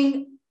you're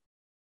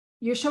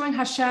showing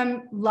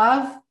Hashem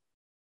love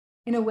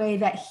in a way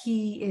that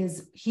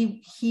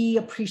he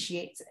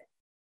appreciates it,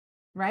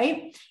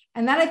 right?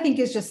 And that I think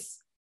is just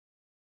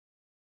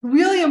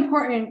really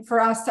important for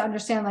us to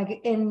understand,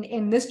 like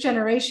in this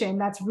generation,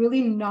 that's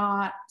really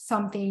not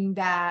something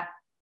that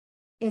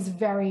is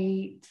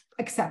very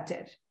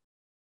accepted,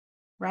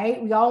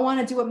 right? We all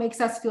want to do what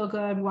makes us feel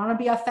good. We want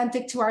to be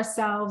authentic to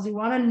ourselves. We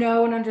want to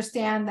know and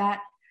understand that,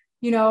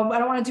 I don't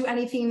want to do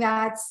anything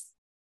that's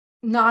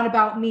not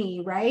about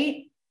me,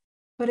 right?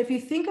 But if you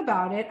think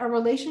about it, a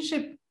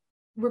relationship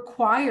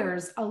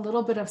requires a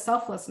little bit of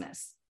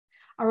selflessness.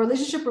 A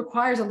relationship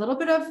requires a little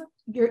bit of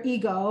your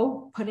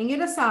ego, putting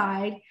it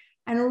aside,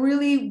 and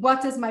really,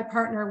 what does my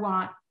partner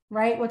want,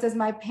 right? What does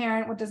my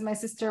parent, what does my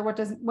sister, what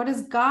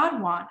does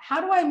God want? How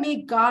do I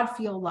make God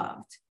feel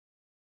loved?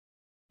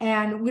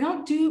 And we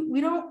don't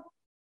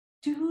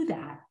do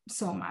that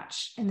so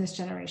much in this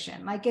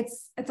generation. Like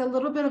it's a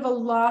little bit of a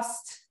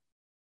lost,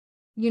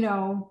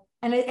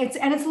 and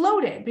it's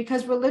loaded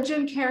because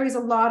religion carries a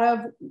lot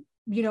of,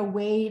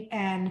 weight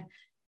and,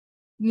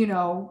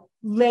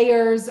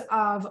 layers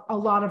of a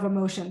lot of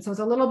emotion. So it's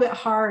a little bit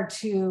hard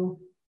to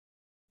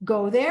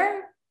go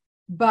there.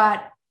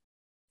 But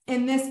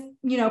in this,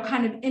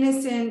 kind of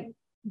innocent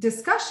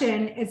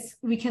discussion,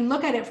 we can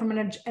look at it from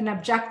an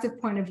objective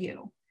point of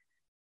view.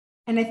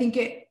 And I think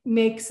it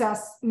makes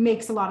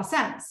a lot of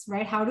sense,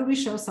 right? How do we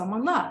show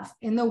someone love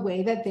in the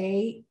way that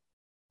they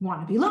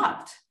want to be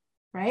loved,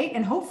 right?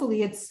 And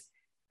hopefully it's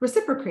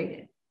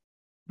reciprocated,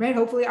 right?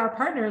 Hopefully our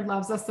partner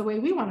loves us the way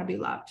we want to be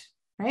loved,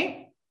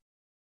 right?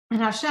 And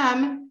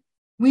Hashem,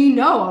 we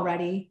know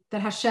already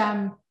that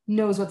Hashem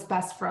knows what's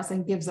best for us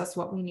and gives us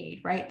what we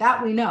need, right?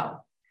 That we know.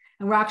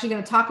 And we're actually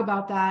going to talk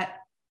about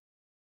that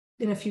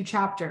in a few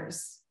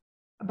chapters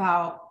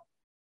about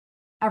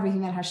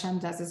everything that Hashem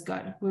does is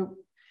good.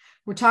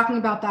 We're talking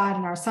about that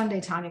in our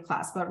Sunday Tanya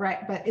class, but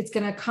it's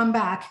going to come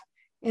back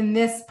in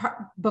this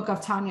book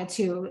of Tanya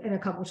too in a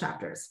couple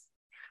chapters.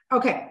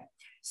 Okay,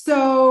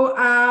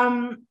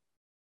 so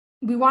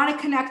we want to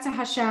connect to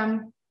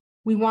Hashem.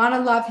 We want to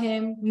love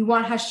him. We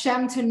want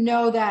Hashem to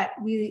know that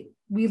we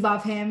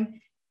love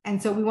him. And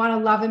so we want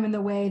to love him in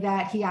the way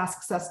that he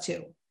asks us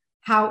to.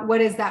 What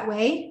is that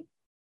way?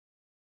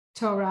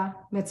 Torah,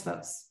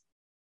 mitzvos.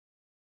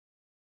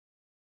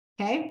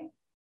 Okay?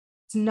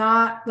 It's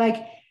not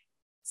like,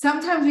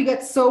 sometimes we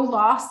get so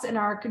lost in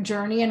our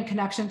journey and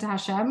connection to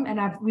Hashem. And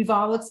we've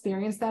all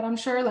experienced that, I'm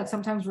sure. Like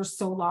sometimes we're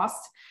so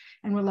lost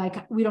and we're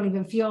like, we don't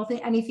even feel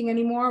anything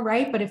anymore,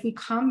 right? But if we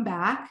come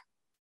back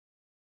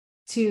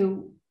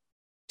to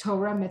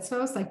Torah,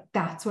 mitzvos, like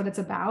that's what it's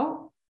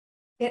about,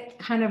 it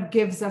kind of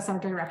gives us our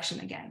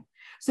direction again.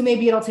 So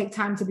maybe it'll take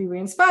time to be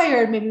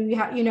re-inspired. Maybe we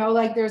have,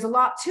 like there's a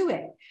lot to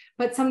it.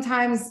 But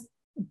sometimes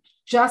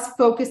just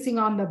focusing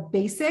on the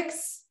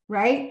basics,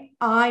 right?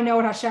 I know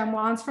what Hashem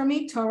wants from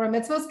me. Torah,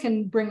 mitzvos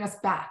can bring us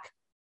back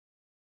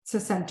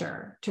to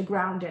center, to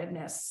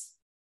groundedness,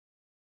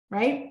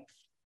 right?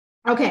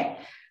 Okay,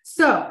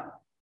 so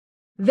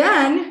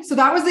that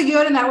was the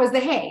yud and that was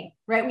the hey,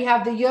 right? We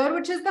have the yud,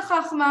 which is the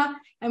chachma,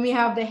 and we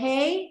have the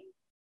hey,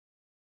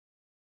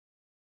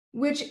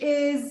 which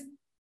is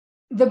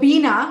the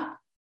bina,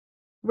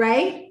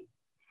 right?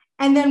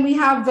 And then we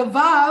have the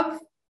vav,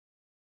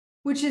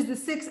 which is the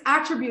 6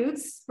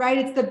 attributes, right?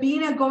 It's the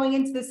bina going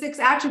into the 6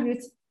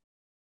 attributes.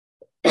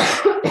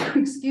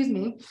 Excuse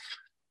me.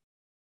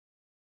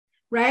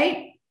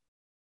 Right?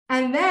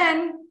 And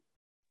then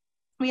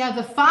we have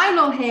the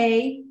final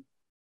hey,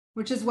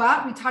 which is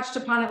what? We touched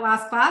upon it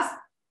last class.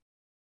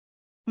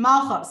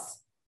 Malchus,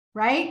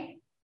 right?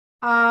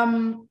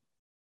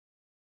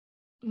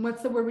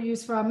 What's the word we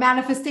use for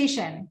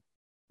manifestation,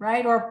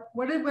 right? Or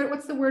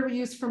what's the word we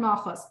use for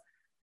malchus?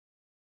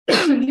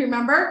 Do you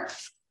remember?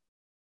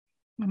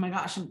 Oh my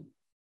gosh, I'm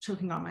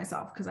choking on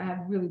myself because I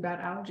have really bad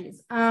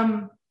allergies.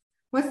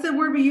 What's the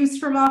word we use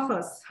for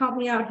malchus? Help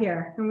me out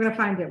here. I'm going to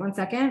find it. 1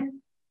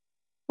 second.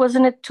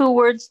 Wasn't it 2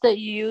 words that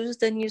you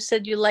used and you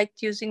said you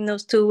liked using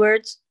those 2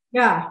 words?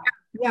 Yeah.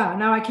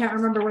 Now I can't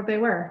remember what they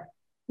were.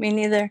 Me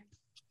neither.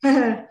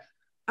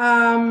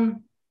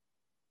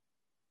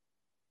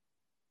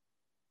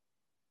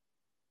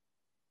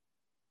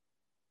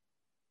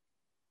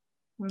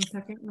 One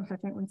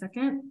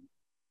second.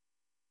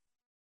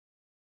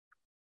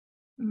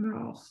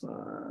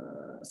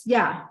 Malchus.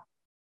 Yeah.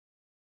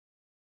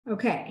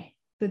 Okay.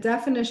 The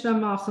definition of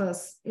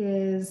Malchus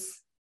is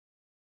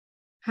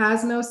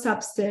has no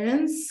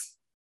substance.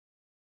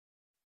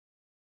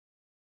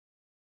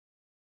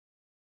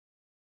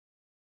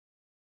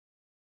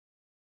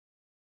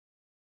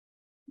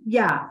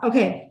 Yeah.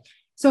 Okay.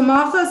 So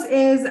Malchus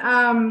is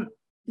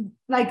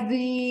like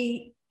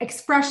the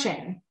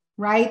expression,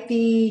 right?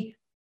 The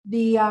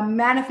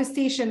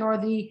manifestation or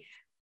the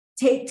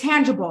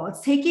tangible. It's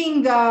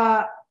taking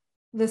the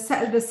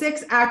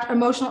six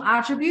emotional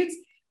attributes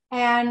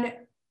and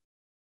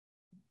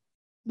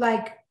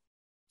like,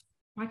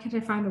 why can't I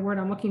find the word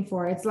I'm looking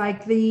for? It's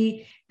like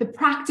the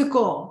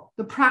practical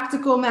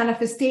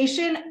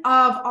manifestation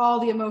of all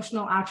the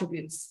emotional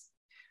attributes,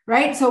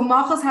 right? So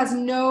Malchus has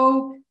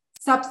no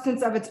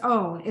substance of its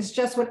own. It's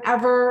just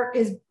whatever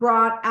is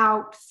brought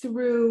out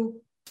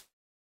through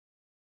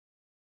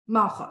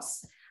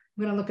Malchus.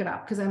 I'm going to look it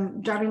up because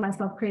I'm driving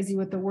myself crazy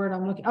with the word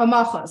I'm looking. Oh,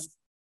 Malchus.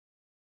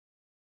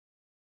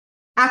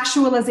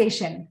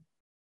 Actualization.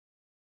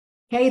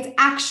 Okay, it's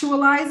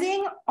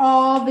actualizing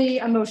all the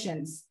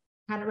emotions.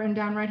 Had it written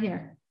down right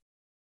here.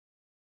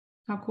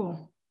 How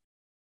cool.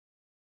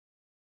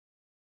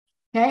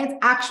 Okay, it's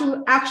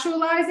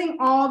actualizing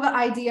all the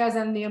ideas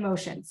and the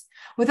emotions.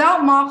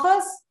 Without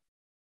Malchus,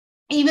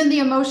 even the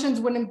emotions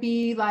wouldn't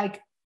be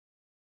like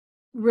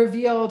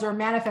revealed or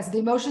manifested. The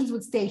emotions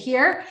would stay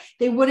here.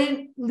 They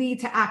wouldn't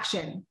lead to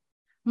action.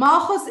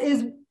 Malchus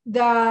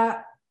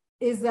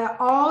is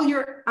all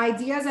your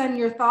ideas and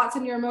your thoughts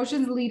and your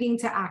emotions leading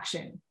to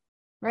action,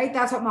 right?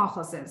 That's what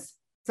Malchus is.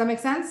 Does that make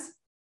sense?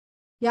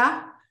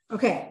 Yeah?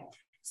 Okay.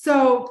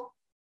 So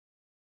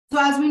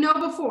as we know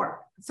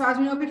before,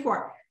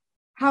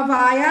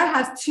 Havaya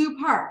has two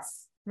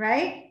parts,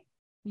 right?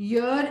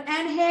 Yud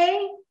and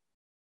Hey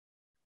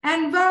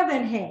and Vav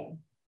and Hey,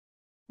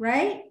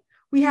 right?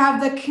 We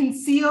have the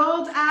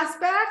concealed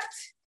aspect.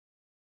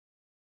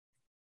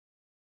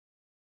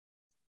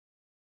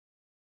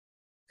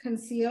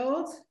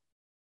 Concealed.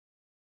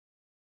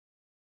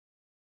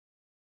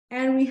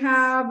 And we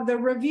have the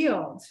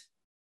revealed.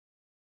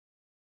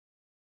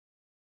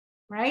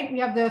 Right? We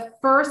have the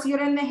first Yud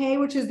and the Hey,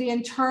 which is the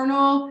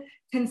internal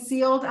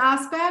concealed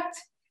aspect.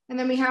 And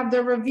then we have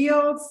the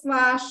revealed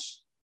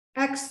 /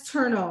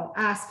 external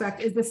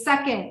aspect is the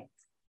second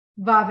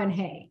Vav and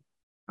Hey.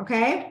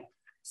 Okay?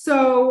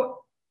 So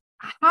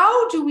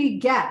how do we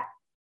get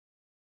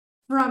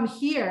from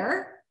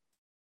here,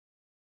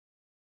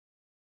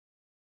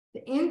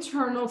 the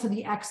internal to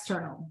the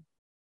external,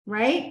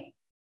 right?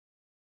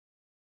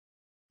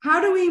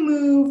 How do we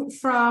move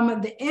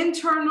from the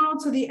internal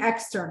to the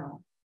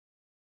external?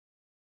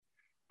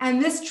 And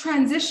this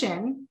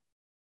transition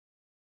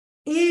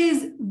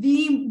is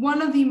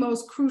one of the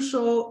most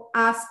crucial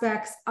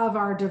aspects of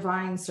our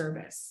divine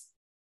service,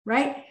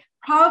 right?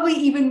 Probably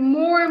even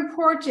more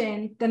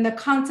important than the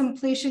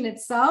contemplation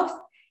itself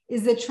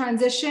is the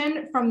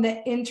transition from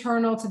the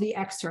internal to the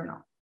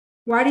external.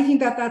 Why do you think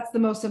that that's the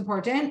most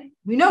important?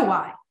 We know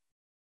why.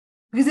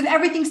 Because if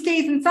everything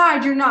stays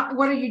inside,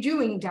 what are you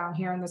doing down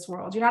here in this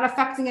world? You're not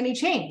affecting any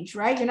change,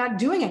 right? You're not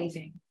doing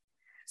anything.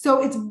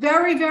 So it's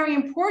very, very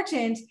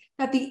important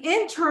that the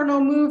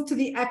internal move to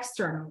the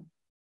external,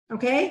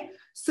 okay?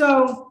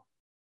 So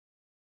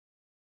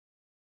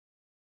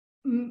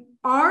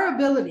our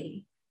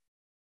ability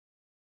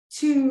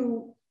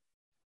to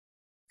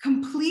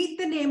complete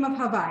the name of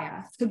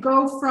Havaya, to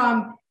go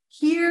from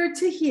here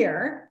to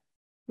here,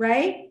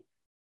 right?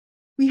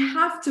 We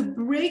have to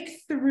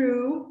break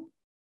through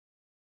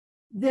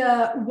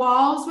the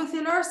walls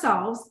within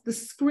ourselves, the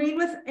screen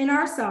within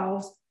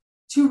ourselves,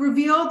 to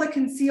reveal the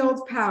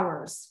concealed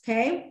powers,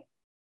 okay?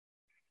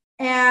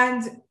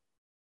 And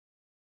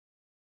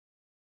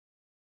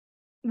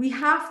we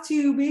have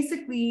to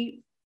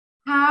basically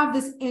have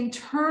this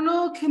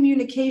internal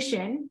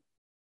communication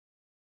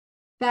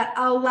that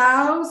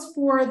allows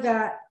for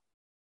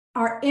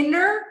our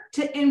inner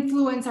to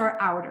influence our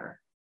outer.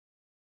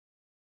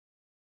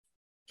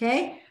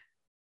 Okay?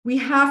 We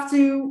have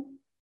to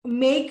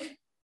make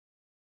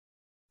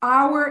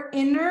our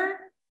inner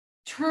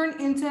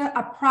turn into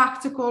a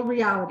practical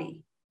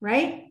reality,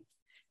 right?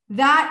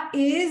 That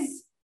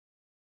is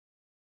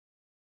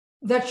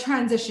the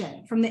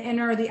transition from the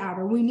inner or the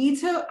outer. We need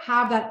to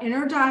have that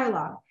inner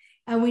dialogue,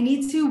 and we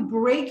need to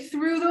break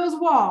through those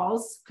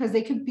walls, because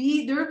there could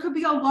be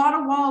a lot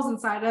of walls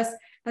inside us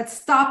that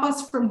stop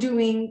us from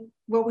doing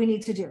what we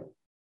need to do.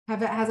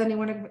 Has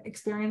anyone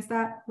experienced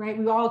that, right?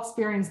 We all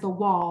experience the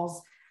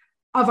walls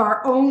of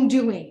our own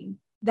doing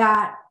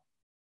that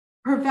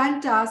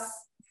prevent us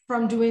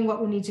from doing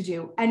what we need to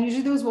do. And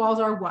usually those walls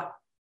are what?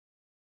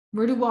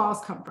 Where do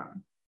walls come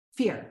from?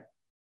 Fear,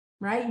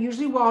 right?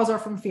 Usually walls are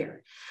from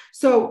fear.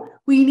 So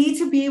we need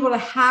to be able to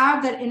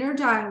have that inner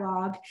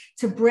dialogue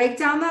to break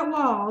down that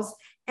walls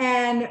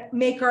and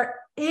make our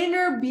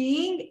inner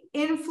being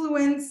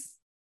influence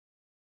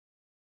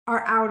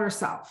our outer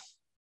self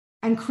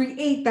and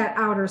create that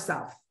outer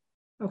self.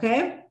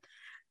 Okay.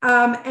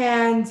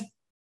 And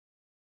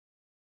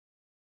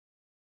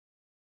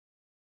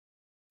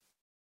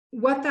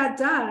what that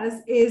does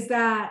is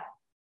that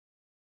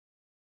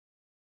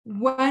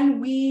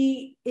when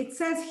it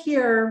says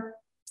here,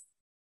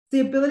 the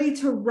ability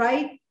to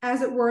write,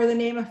 as it were, the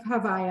name of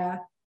Havaya,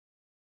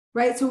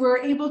 right? So we're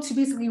able to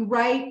basically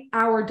write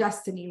our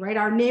destiny, right?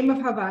 Our name of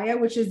Havaya,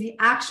 which is the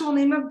actual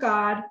name of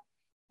God.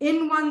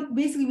 In one,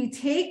 basically we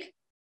take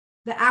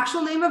the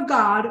actual name of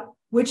God,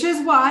 which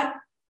is what?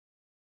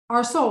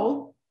 Our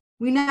soul.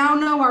 We now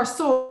know our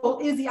soul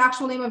is the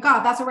actual name of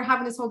God. That's why we're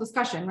having this whole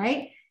discussion,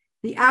 right?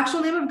 The actual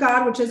name of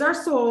God, which is our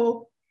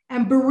soul,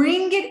 and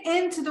bring it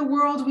into the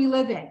world we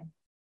live in.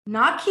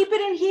 Not keep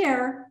it in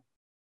here,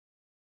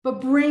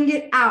 but bring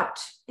it out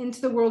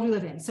into the world we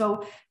live in.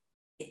 So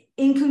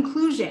in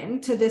conclusion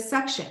to this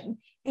section,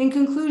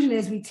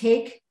 is we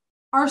take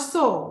our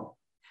soul,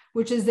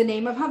 which is the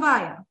name of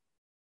Havaya,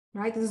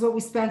 right? This is what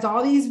we spent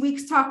all these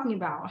weeks talking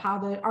about,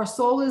 how our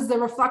soul is the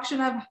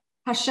reflection of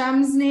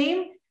Hashem's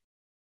name,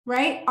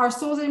 right? Our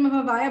soul's the name of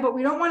Havaya, but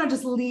we don't want to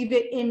just leave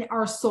it in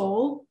our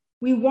soul.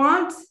 We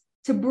want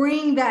to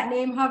bring that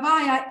name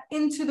Havaya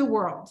into the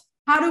world.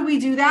 How do we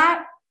do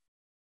that?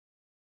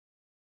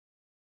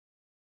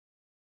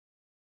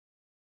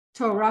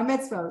 Torah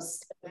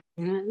mitzvos.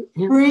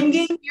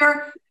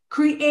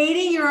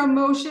 Creating your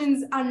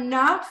emotions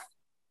enough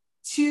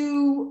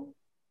to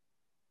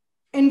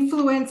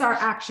influence our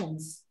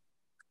actions.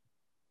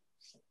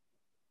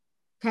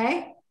 Okay?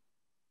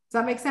 Does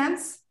that make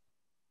sense?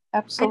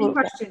 Absolutely. Any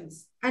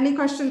questions? Any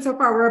questions so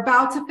far? We're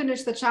about to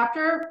finish the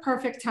chapter.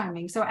 Perfect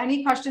timing. So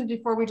any questions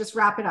before we just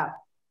wrap it up?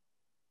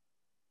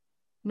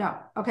 No.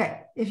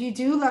 Okay. If you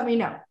do, let me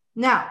know.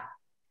 Now,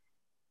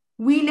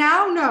 we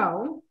now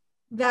know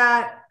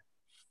that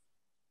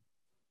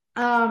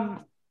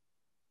the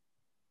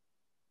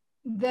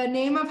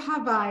name of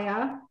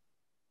Havaya,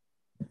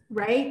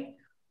 right?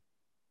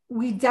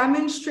 We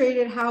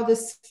demonstrated how the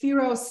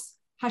spheros,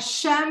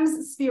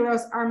 Hashem's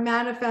spheros, are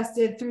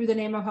manifested through the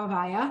name of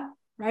Havaya,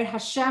 right?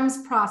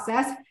 Hashem's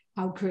process,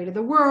 how he created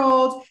the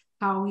world,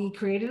 how he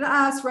created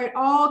us, right?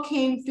 All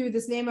came through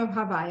this name of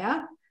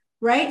Havaya,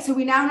 right? So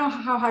we now know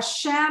how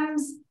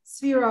Hashem's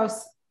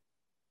spheros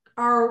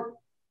are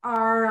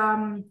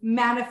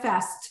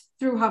manifest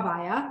through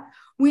Havaya.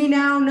 We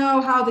now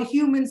know how the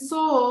human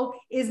soul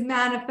is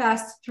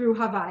manifest through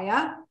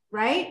Havaya,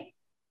 right?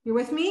 You're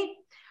with me?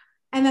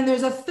 And then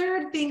there's a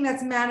third thing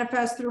that's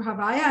manifest through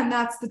Havaya, and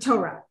that's the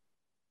Torah.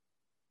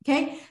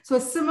 Okay, so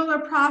a similar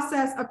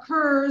process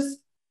occurs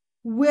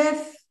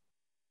with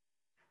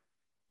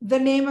the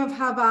name of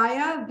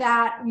Havaya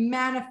that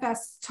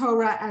manifests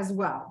Torah as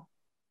well.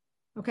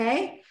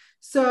 Okay,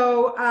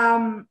 so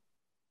can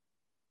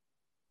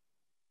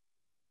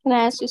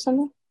I ask you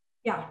something?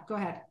 Yeah, go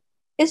ahead.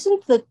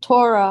 Isn't the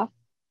Torah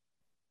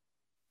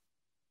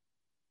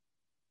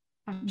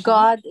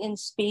God in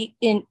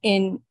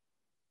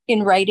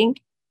writing?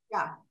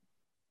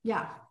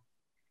 Yeah.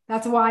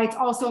 That's why it's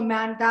also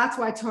that's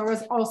why Torah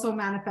is also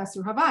manifest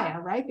through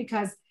Havaya, right?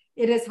 Because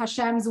it is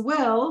Hashem's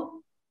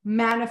will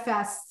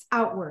manifests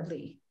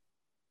outwardly,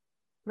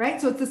 right?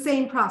 So it's the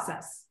same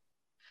process.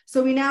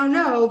 So we now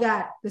know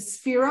that the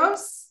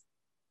spheros,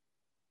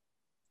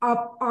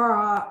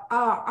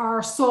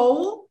 our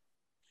soul,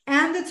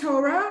 and the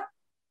Torah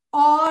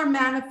all are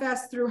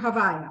manifest through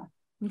Havaya,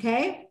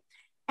 okay?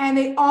 And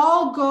they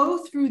all go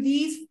through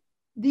these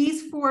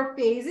four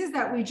phases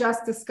that we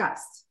just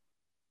discussed,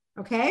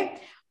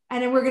 okay?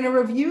 And then we're going to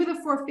review the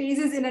four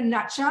phases in a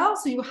nutshell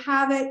so you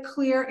have it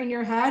clear in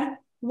your head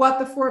what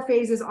the four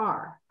phases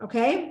are,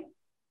 okay?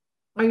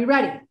 Are you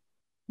ready?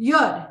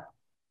 Yud,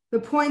 the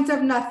point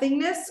of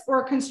nothingness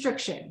or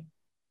constriction,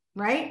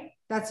 right?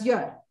 That's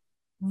Yud.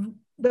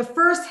 The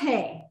first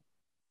Hey,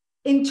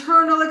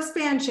 internal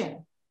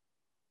expansion,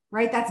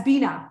 right? That's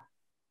Bina.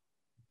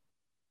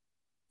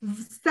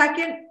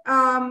 Second,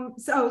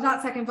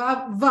 not second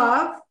Vav,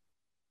 Vav,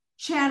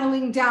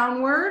 channeling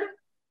downward,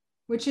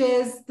 which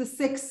is the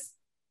 6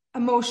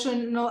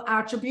 emotional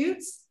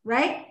attributes,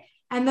 right?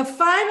 And the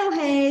final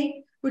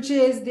Hey, which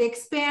is the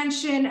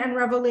expansion and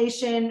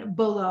revelation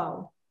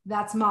below.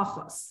 That's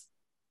Malchus.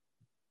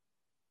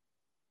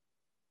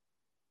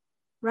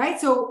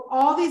 Right? So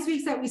all these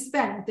weeks that we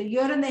spent with the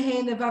Yud and the Hey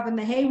and the Vav and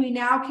the Hey, we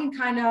now can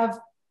kind of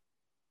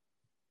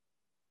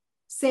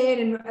say it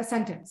in a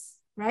sentence,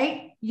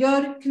 right?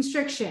 Yud,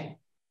 constriction.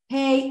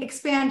 Hey,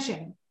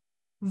 expansion.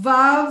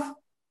 Vav,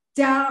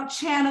 down,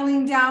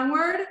 channeling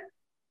downward.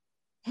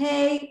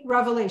 Hey,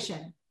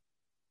 revelation.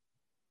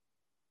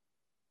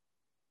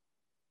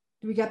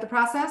 Do we get the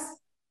process?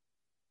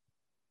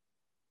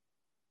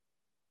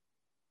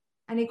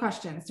 Any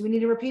questions? Do we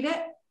need to repeat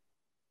it?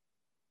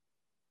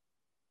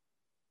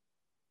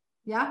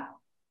 Yeah?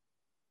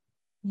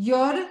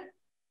 Yod,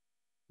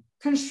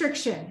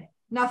 constriction,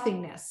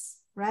 nothingness,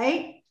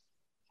 right?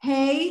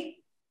 Hey,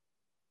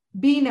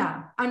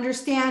 Bina,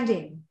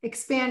 understanding,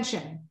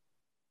 expansion.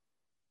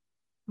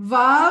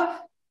 Vav,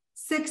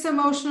 6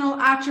 emotional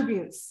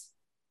attributes,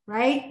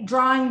 right?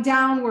 Drawing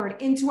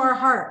downward into our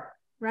heart,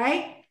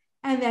 right?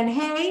 And then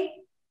Hey,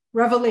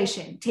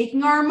 revelation,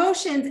 taking our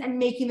emotions and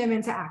making them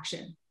into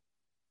action.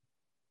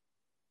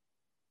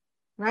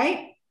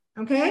 Right?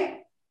 Okay.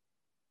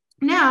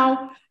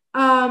 Now,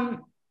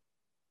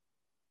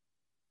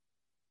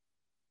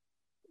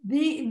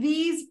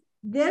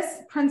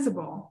 this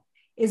principle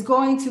is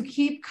going to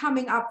keep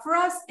coming up for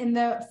us in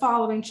the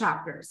following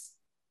chapters.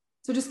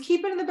 So just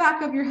keep it in the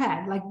back of your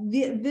head, like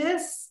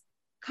this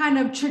kind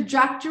of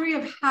trajectory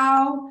of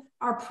how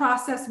our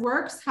process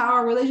works, how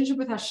our relationship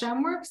with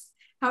Hashem works,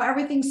 how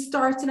everything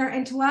starts in our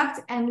intellect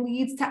and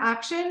leads to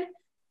action.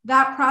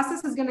 That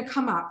process is going to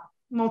come up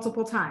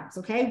multiple times,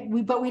 okay?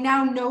 But we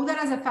now know that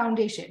as a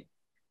foundation,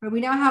 right?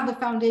 We now have the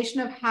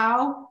foundation of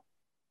how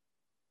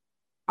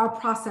our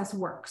process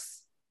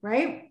works,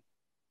 right?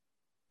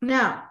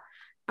 Now,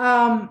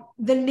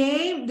 the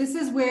name, this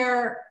is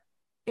where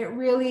it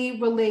really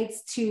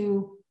relates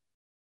to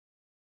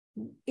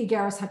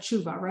Igeres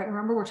Hateshuva, right?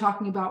 Remember, we're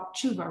talking about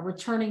tshuva,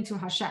 returning to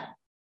Hashem.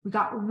 We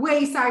got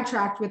way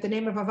sidetracked with the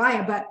name of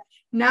Havaya, but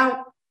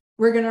now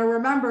we're going to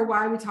remember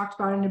why we talked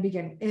about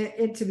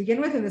it to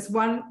begin with in this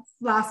one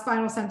last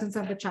final sentence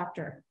of the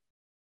chapter.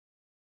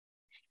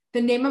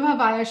 The name of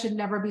Havaya should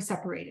never be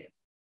separated.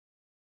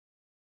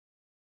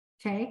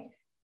 Okay?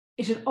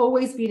 It should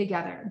always be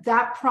together.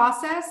 That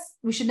process,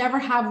 we should never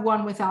have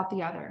one without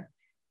the other.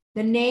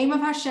 The name of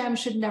Hashem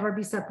should never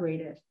be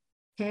separated.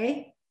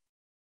 Okay?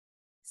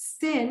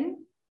 Sin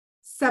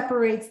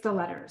separates the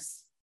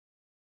letters,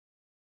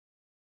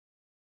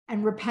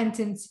 and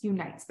repentance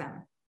unites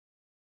them.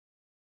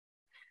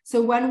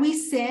 So when we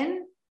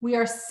sin, we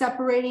are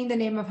separating the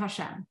name of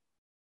Hashem.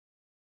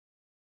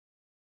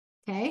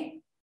 Okay?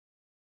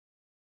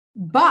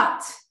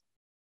 But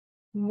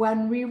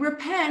when we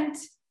repent,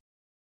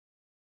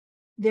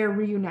 they're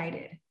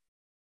reunited.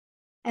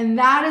 And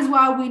that is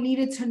why we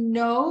needed to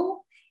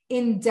know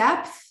in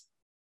depth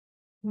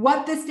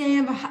what this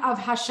name of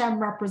Hashem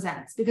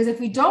represents. Because if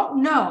we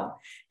don't know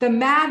the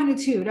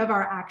magnitude of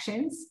our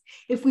actions,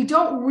 if we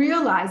don't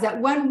realize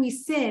that when we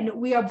sin,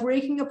 we are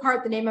breaking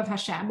apart the name of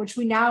Hashem, which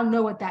we now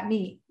know what that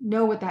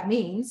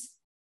means,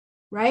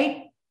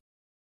 right?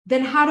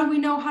 Then how do we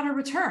know how to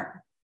return?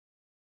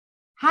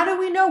 How do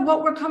we know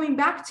what we're coming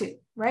back to,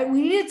 right?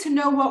 We needed to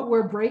know what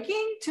we're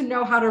breaking to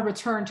know how to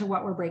return to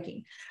what we're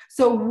breaking.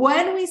 So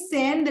when we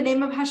sin, the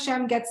name of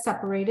Hashem gets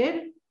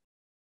separated,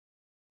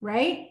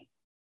 right?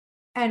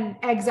 And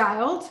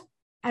exiled.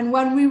 And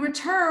when we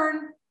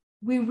return,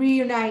 we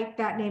reunite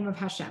that name of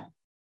Hashem.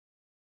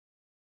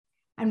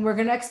 And we're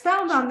going to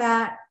expound on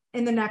that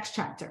in the next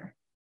chapter.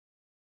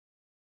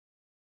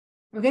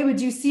 Okay, but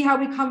do you see how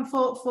we come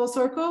full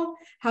circle?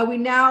 How we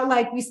now,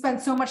 like, we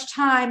spend so much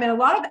time and a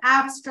lot of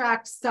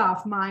abstract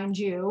stuff, mind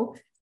you,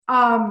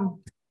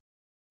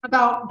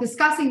 about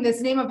discussing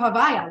this name of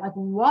Havaya. Like,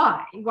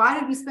 why? Why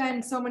did we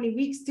spend so many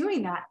weeks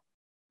doing that?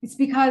 It's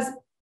because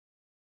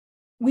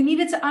we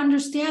needed to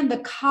understand the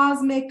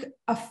cosmic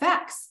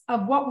effects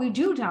of what we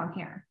do down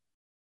here.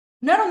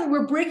 Not only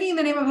we're breaking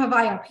the name of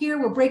Havaya up here,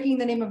 we're breaking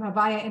the name of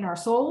Havaya in our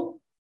soul,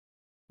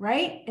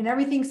 right? And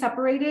everything's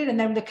separated, and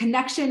then the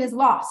connection is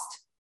lost,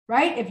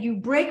 right? If you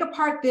break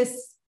apart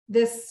this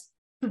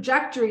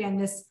trajectory and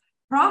this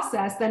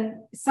process,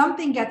 then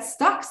something gets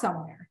stuck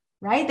somewhere,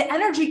 right? The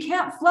energy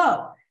can't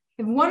flow.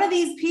 If one of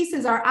these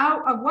pieces are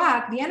out of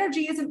whack, the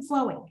energy isn't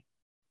flowing,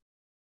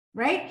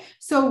 right?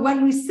 So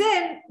when we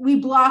sin, we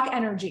block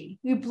energy.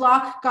 We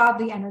block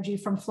godly energy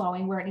from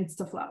flowing where it needs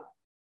to flow.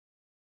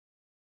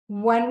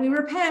 When we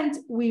repent,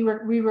 we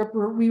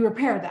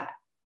repair that,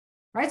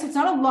 right? So it's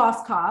not a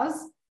lost cause,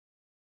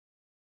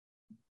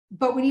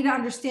 but we need to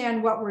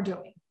understand what we're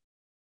doing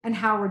and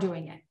how we're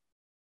doing it.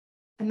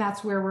 And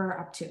that's where we're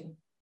up to.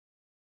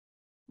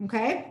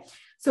 Okay.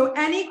 So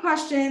any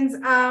questions?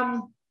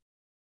 I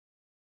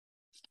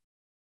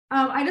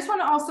just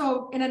want to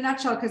also, in a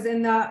nutshell, because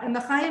in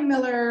the Chaim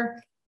Miller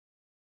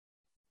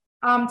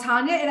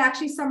Tanya, it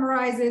actually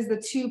summarizes the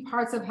two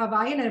parts of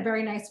Havaya in a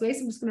very nice way.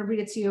 So I'm just going to read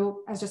it to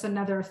you as just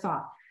another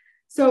thought.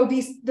 So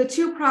the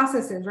two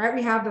processes, right?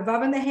 We have the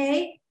Vav and the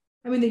Hey.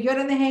 I mean, the Yod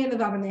and the Hey and the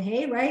Vav and the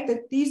Hey, right?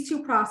 These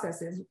two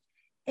processes.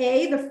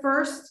 The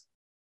first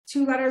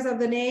two letters of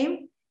the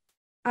name.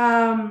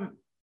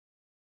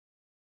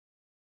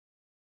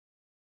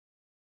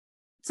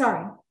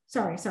 Sorry.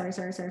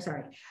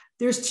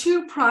 There's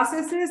two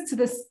processes to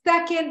the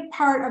second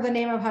part of the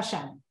name of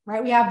Hashem,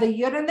 right? We have the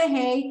Yod and the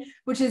Hey,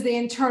 which is the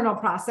internal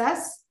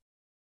process.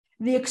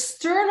 The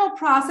external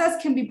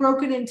process can be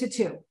broken into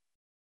two.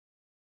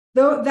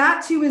 Though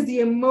that too is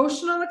the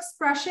emotional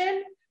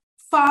expression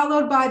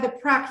followed by the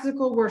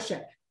practical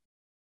worship.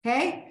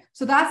 Okay,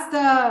 so that's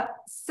the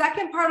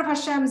second part of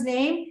Hashem's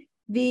name.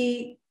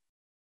 The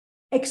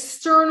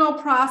external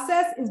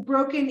process is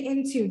broken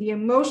into the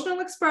emotional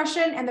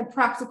expression and the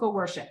practical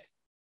worship,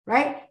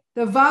 right?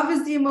 The Vav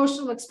is the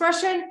emotional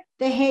expression,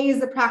 the Hey is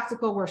the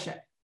practical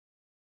worship.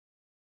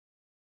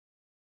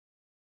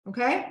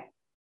 Okay?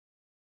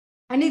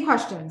 Any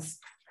questions?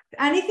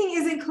 If anything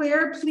isn't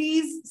clear,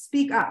 please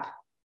speak up.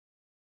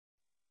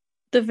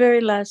 The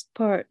very last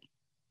part.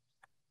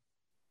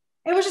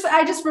 It was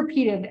I just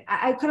repeated.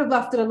 I could have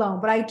left it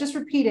alone, but I just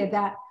repeated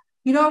that,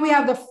 we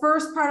have the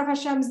first part of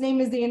Hashem's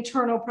name is the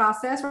internal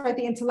process, right?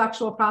 The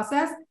intellectual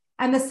process.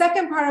 And the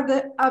second part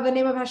of the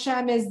name of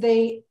Hashem is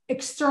the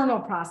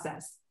external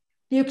process.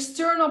 The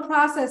external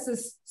process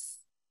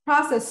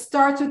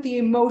starts with the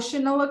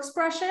emotional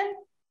expression,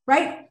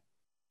 right?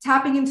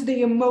 Tapping into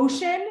the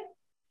emotion,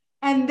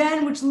 and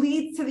then which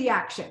leads to the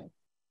action.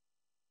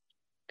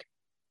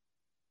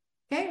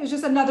 Okay, it was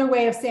just another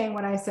way of saying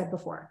what I said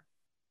before.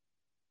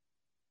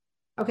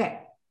 Okay,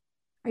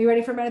 are you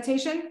ready for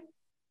meditation?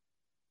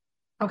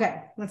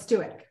 Okay, let's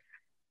do it.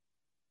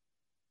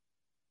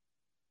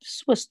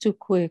 This was too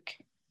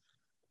quick.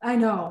 I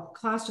know,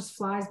 class just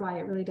flies by,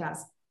 it really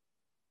does.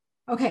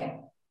 Okay,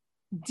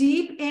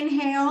 deep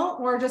inhale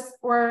or a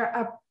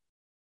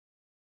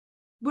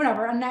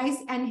nice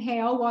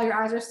inhale while your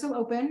eyes are still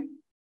open.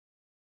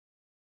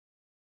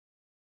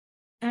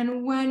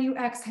 And when you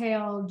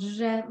exhale,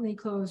 gently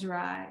close your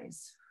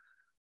eyes.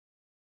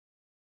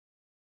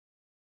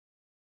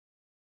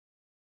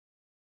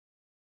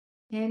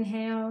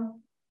 Inhale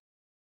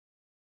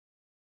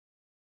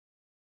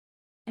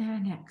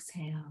and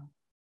exhale.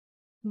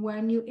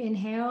 When you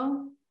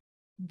inhale,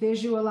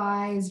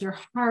 visualize your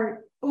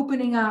heart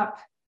opening up,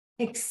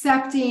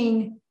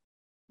 accepting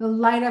the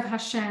light of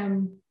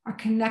Hashem, our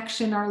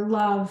connection, our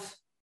love.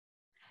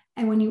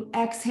 And when you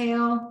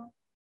exhale,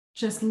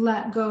 just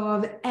let go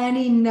of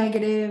any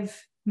negative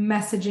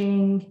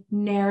messaging,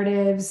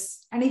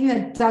 narratives, anything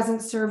that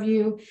doesn't serve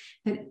you,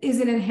 that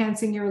isn't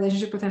enhancing your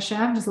relationship with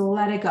Hashem, just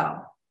let it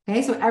go.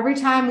 Okay, so every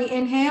time we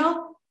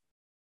inhale,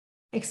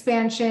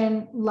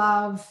 expansion,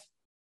 love,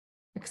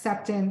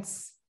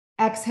 acceptance.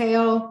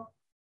 Exhale,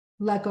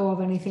 let go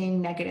of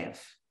anything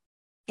negative.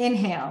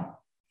 Inhale.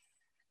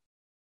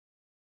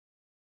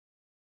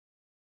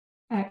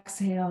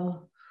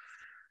 Exhale.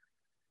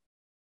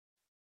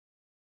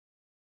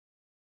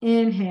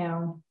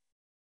 Inhale.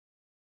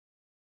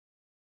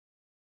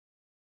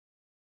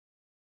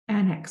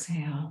 And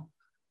exhale.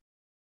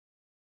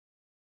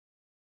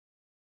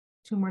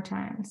 2 more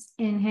times.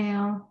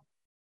 Inhale.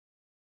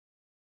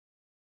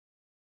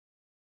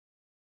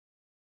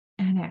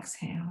 And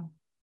exhale.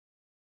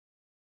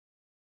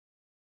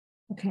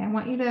 Okay, I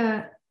want you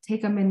to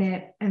take a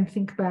minute and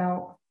think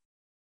about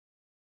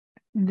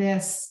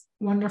this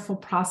wonderful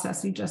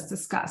process we just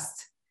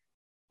discussed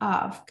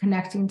of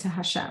connecting to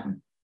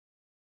Hashem.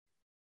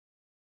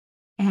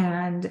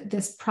 And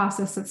this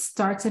process that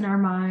starts in our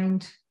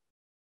mind,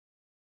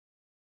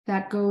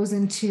 that goes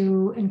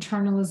into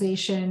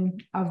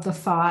internalization of the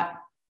thought,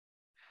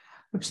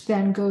 which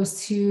then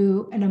goes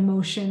to an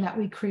emotion that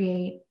we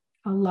create,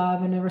 a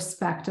love and a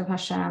respect of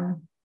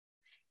Hashem.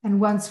 And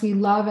once we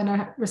love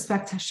and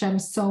respect Hashem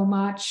so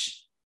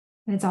much,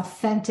 and it's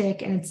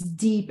authentic and it's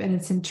deep and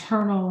it's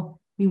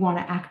internal, we want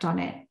to act on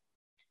it.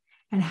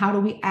 And how do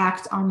we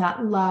act on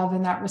that love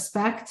and that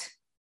respect?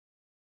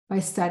 By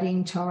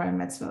studying Torah and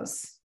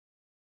mitzvos.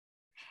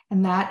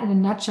 And that, in a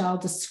nutshell,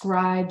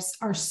 describes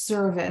our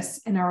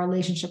service in our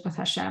relationship with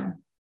Hashem,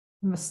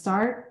 from the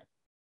start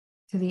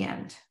to the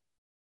end.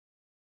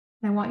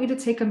 And I want you to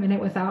take a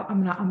minute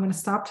I'm going to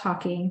stop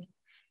talking.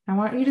 I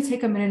want you to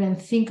take a minute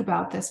and think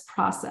about this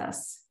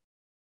process.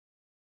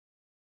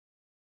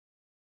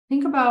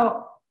 Think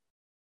about,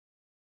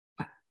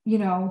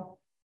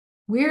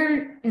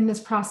 where in this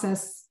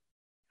process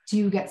do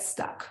you get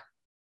stuck?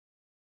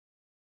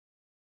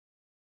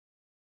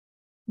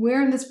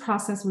 Where in this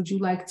process would you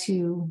like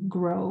to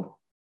grow?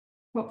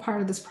 What part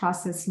of this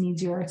process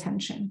needs your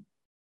attention?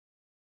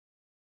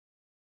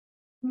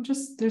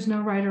 There's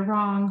no right or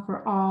wrong.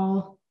 We're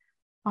all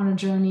on a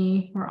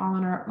journey. We're all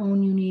on our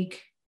own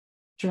unique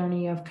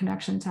journey of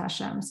connection to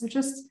Hashem. So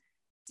just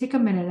take a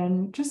minute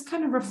and just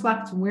kind of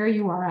reflect where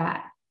you are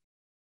at.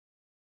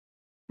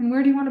 And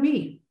where do you want to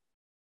be?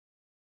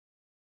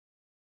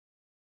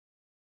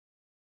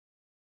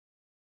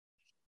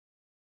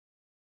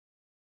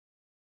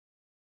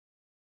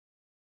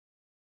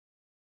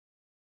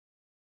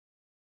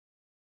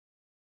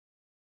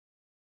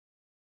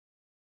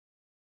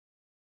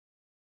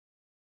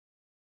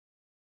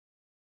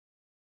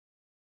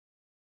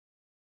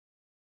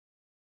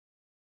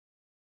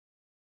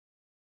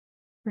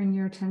 Bring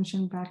your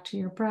attention back to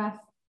your breath.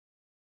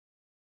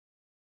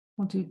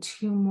 We'll do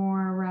 2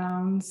 more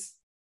rounds.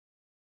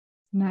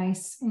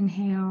 Nice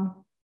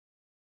inhale.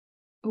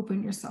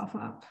 Open yourself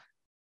up.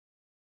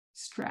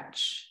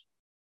 Stretch.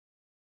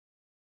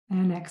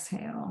 And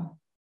exhale.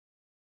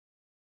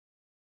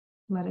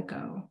 Let it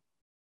go.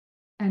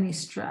 Any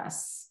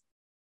stress,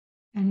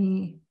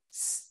 any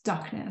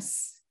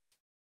stuckness.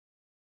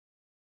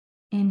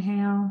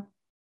 Inhale.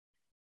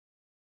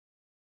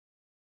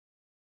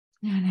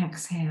 And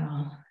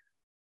exhale.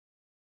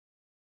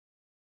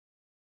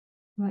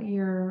 Let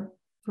your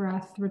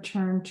breath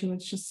return to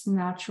its just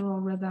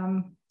natural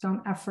rhythm.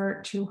 Don't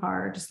effort too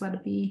hard, just let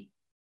it be.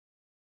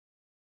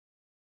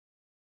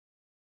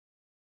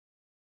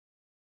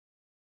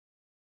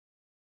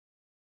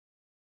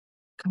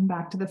 Come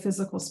back to the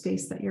physical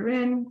space that you're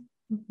in.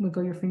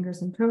 Wiggle your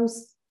fingers and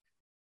toes.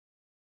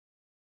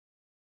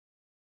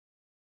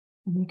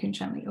 And you can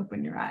gently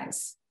open your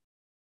eyes.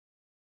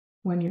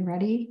 When you're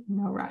ready,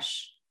 no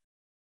rush.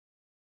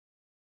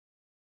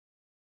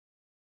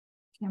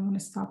 I'm going to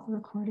stop the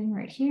recording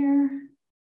right here.